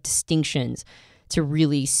good enough distinctions to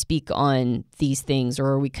really speak on these things? Or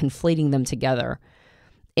are we conflating them together?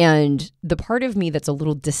 And the part of me that's a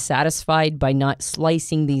little dissatisfied by not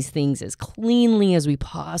slicing these things as cleanly as we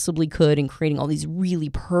possibly could and creating all these really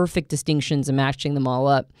perfect distinctions and matching them all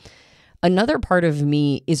up, another part of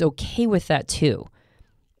me is okay with that too,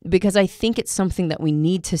 because I think it's something that we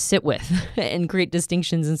need to sit with and create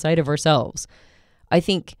distinctions inside of ourselves. I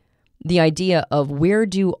think the idea of where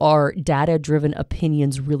do our data-driven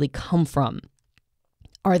opinions really come from?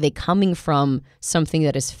 Are they coming from something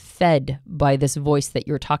that is fed by this voice that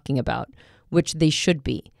you're talking about, which they should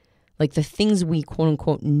be? Like the things we quote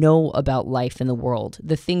unquote know about life in the world,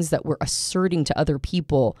 the things that we're asserting to other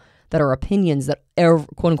people that are opinions that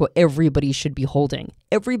quote unquote everybody should be holding.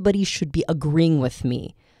 Everybody should be agreeing with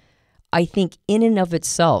me. I think in and of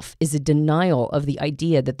itself is a denial of the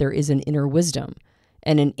idea that there is an inner wisdom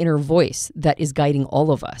and an inner voice that is guiding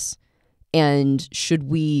all of us. And should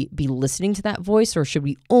we be listening to that voice, or should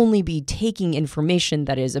we only be taking information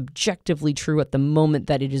that is objectively true at the moment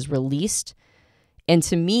that it is released? And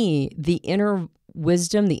to me, the inner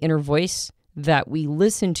wisdom, the inner voice that we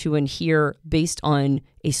listen to and hear based on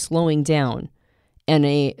a slowing down and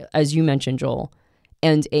as you mentioned, Joel,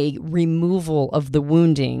 and a removal of the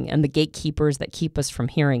wounding and the gatekeepers that keep us from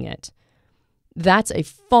hearing it, that's a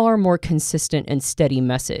far more consistent and steady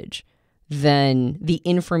message than the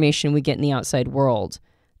information we get in the outside world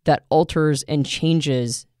that alters and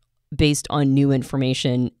changes based on new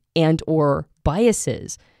information and or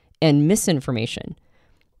biases and misinformation.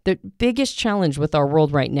 The biggest challenge with our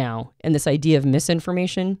world right now and this idea of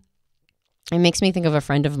misinformation, it makes me think of a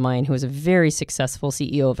friend of mine who was a very successful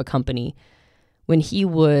CEO of a company. When he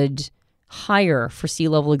would hire for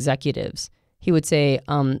C-level executives, he would say,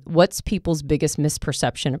 what's people's biggest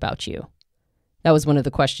misperception about you? That was one of the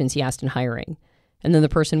questions he asked in hiring. And then the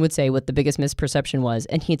person would say what the biggest misperception was.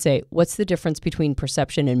 And he'd say, what's the difference between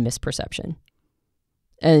perception and misperception?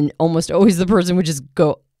 And almost always the person would just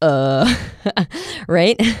go,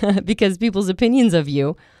 right? Because people's opinions of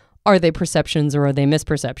you, are they perceptions or are they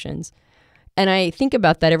misperceptions? And I think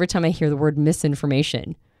about that every time I hear the word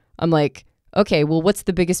misinformation. I'm like, okay, well, what's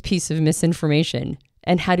the biggest piece of misinformation?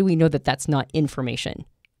 And how do we know that that's not information?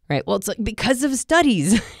 Right. Well, it's like because of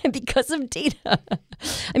studies, because of data.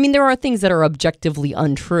 I mean, there are things that are objectively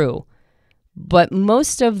untrue, but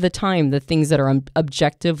most of the time, the things that are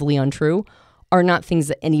objectively untrue are not things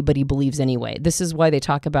that anybody believes anyway. This is why they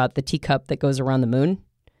talk about the teacup that goes around the moon.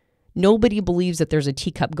 Nobody believes that there's a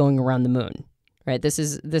teacup going around the moon. Right. This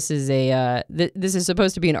is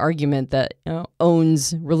supposed to be an argument that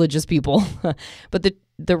owns religious people, but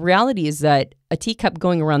the reality is that a teacup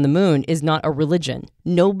going around the moon is not a religion.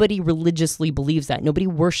 Nobody religiously believes that. Nobody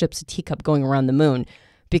worships a teacup going around the moon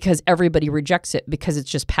because everybody rejects it because it's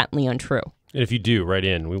just patently untrue. And if you do, write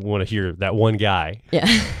in. We want to hear that one guy. Yeah.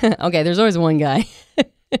 Okay. There's always one guy.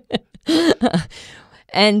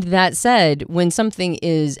 And that said, when something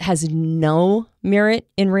has no merit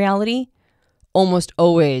in reality, almost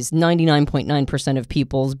always 99.9% of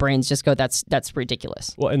people's brains just go, that's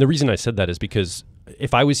ridiculous. Well, and the reason I said that is because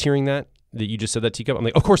if I was hearing that you just said that teacup, I'm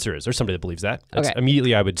like, of course there is. There's somebody that believes that. Okay.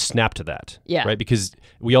 Immediately I would snap to that. Yeah. Right? Because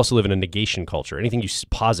we also live in a negation culture. Anything you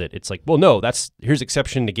posit, it's like, well, no, here's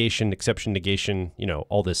exception, negation,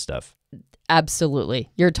 all this stuff. Absolutely.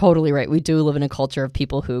 You're totally right. We do live in a culture of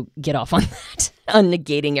people who get off on that, on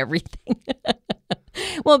negating everything.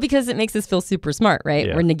 Well, because it makes us feel super smart, right?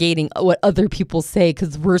 Yeah. We're negating what other people say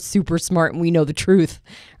because we're super smart and we know the truth,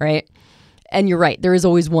 right? And you're right. There is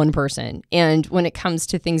always one person. And when it comes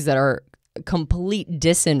to things that are complete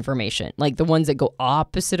disinformation, like the ones that go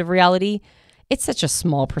opposite of reality, it's such a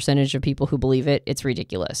small percentage of people who believe it. It's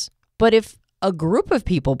ridiculous. But if a group of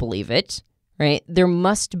people believe it, right, there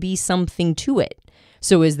must be something to it.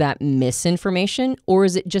 So is that misinformation, or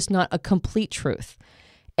is it just not a complete truth?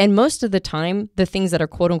 And most of the time, the things that are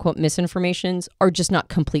quote unquote misinformations are just not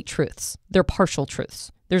complete truths. They're partial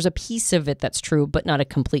truths. There's a piece of it that's true, but not a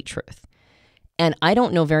complete truth. And I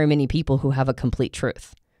don't know very many people who have a complete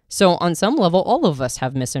truth. So on some level, all of us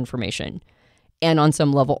have misinformation. And on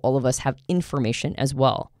some level, all of us have information as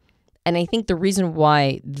well. And I think the reason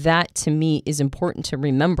why that to me is important to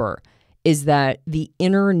remember is that the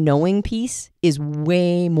inner knowing piece is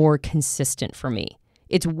way more consistent for me.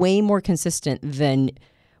 It's way more consistent than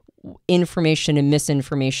information and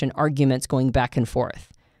misinformation arguments going back and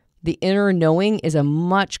forth. The inner knowing is a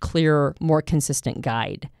much clearer, more consistent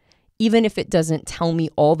guide. Even if it doesn't tell me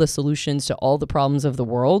all the solutions to all the problems of the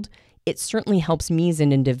world, it certainly helps me as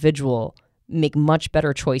an individual make much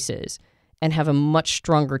better choices and have a much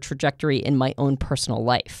stronger trajectory in my own personal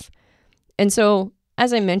life. And so,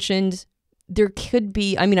 as I mentioned, there could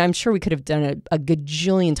be, I'm sure we could have done a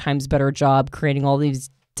gajillion times better job creating all these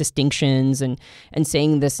distinctions and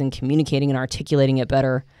saying this and communicating and articulating it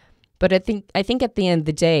better. But I think at the end of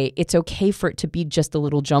the day, it's okay for it to be just a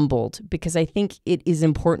little jumbled, because I think it is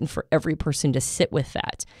important for every person to sit with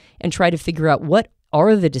that and try to figure out what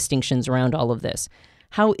are the distinctions around all of this.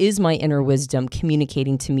 How is my inner wisdom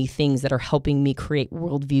communicating to me things that are helping me create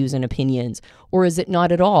worldviews and opinions? Or is it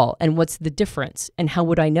not at all? And what's the difference? And how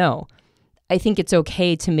would I know? I think it's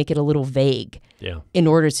okay to make it a little vague in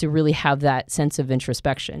order to really have that sense of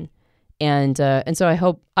introspection. And so I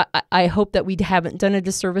hope that we haven't done a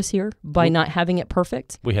disservice here by not having it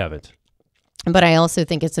perfect. We haven't. But I also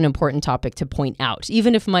think it's an important topic to point out.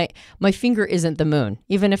 Even if my finger isn't the moon,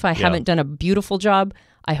 even if I haven't done a beautiful job,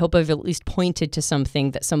 I hope I've at least pointed to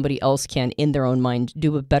something that somebody else can, in their own mind,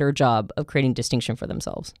 do a better job of creating distinction for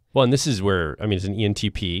themselves. Well, and this is where, as an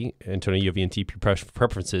ENTP, Antonia, you have ENTP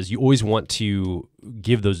preferences. You always want to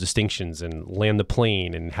give those distinctions and land the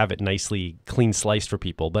plane and have it nicely clean sliced for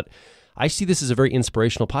people. But I see this as a very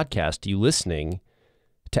inspirational podcast, you listening,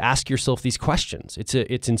 to ask yourself these questions.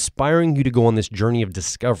 It's inspiring you to go on this journey of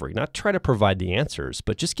discovery, not try to provide the answers,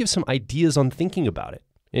 but just give some ideas on thinking about it.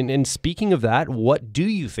 And speaking of that, what do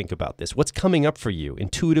you think about this? What's coming up for you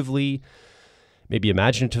intuitively, maybe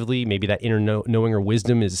imaginatively, maybe that inner knowing or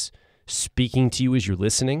wisdom is speaking to you as you're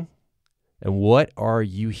listening? And what are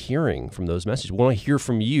you hearing from those messages? We want to hear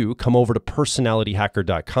from you. Come over to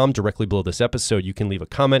personalityhacker.com. Directly below this episode, you can leave a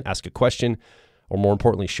comment, ask a question, or more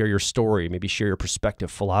importantly, share your story, maybe share your perspective,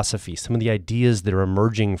 philosophy, some of the ideas that are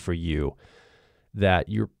emerging for you that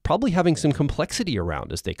you're probably having some complexity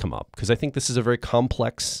around as they come up. Because I think this is a very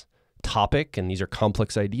complex topic and these are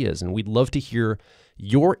complex ideas. And we'd love to hear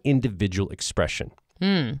your individual expression.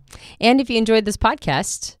 And if you enjoyed this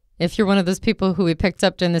podcast, if you're one of those people who we picked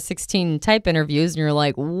up during the 16 type interviews and you're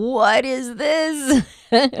like, what is this?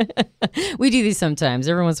 We do these sometimes.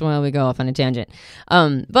 Every once in a while we go off on a tangent.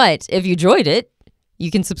 But if you enjoyed it,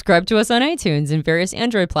 you can subscribe to us on iTunes and various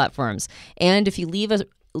Android platforms. And if you leave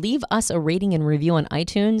us a rating and review on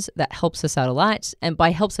iTunes, that helps us out a lot. And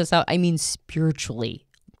by helps us out, I mean spiritually.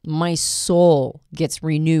 My soul gets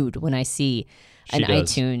renewed when I see an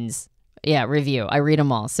iTunes review. I read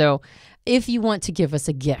them all. So if you want to give us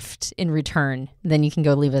a gift in return, then you can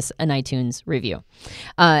go leave us an iTunes review.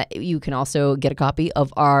 You can also get a copy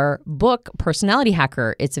of our book, Personality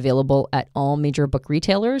Hacker. It's available at all major book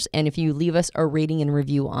retailers. And if you leave us a rating and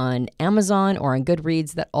review on Amazon or on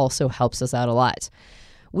Goodreads, that also helps us out a lot.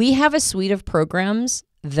 We have a suite of programs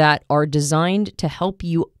that are designed to help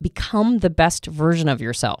you become the best version of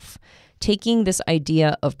yourself. Taking this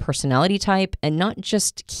idea of personality type and not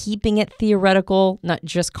just keeping it theoretical, not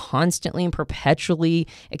just constantly and perpetually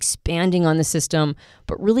expanding on the system,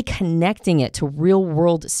 but really connecting it to real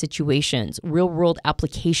world situations, real world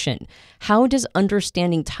application. How does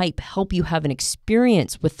understanding type help you have an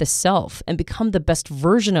experience with the self and become the best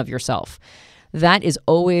version of yourself? That is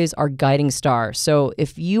always our guiding star. So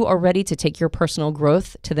if you are ready to take your personal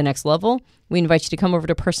growth to the next level, we invite you to come over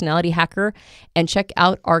to Personality Hacker and check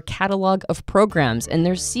out our catalog of programs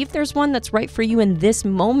and see if there's one that's right for you in this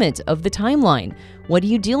moment of the timeline. What are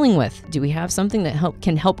you dealing with? Do we have something that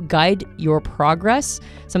can help guide your progress?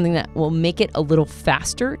 Something that will make it a little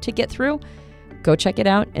faster to get through? Go check it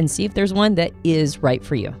out and see if there's one that is right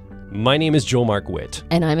for you. My name is Joel Mark Witt.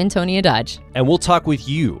 And I'm Antonia Dodge. And we'll talk with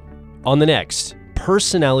you on the next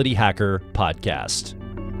Personality Hacker podcast.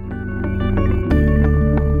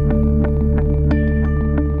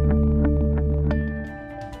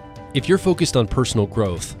 If you're focused on personal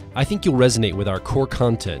growth, I think you'll resonate with our core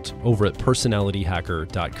content over at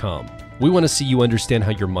personalityhacker.com. We want to see you understand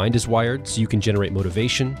how your mind is wired so you can generate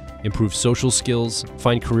motivation, improve social skills,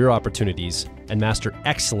 find career opportunities, and master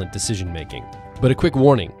excellent decision making. But a quick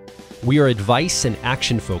warning, we are advice and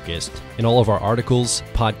action focused in all of our articles,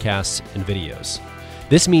 podcasts, and videos.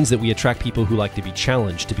 This means that we attract people who like to be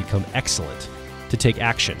challenged to become excellent, to take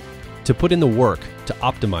action, to put in the work to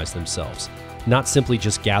optimize themselves, not simply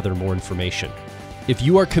just gather more information. If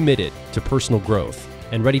you are committed to personal growth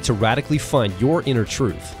and ready to radically find your inner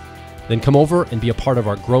truth, then come over and be a part of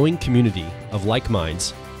our growing community of like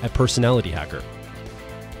minds at Personality Hacker.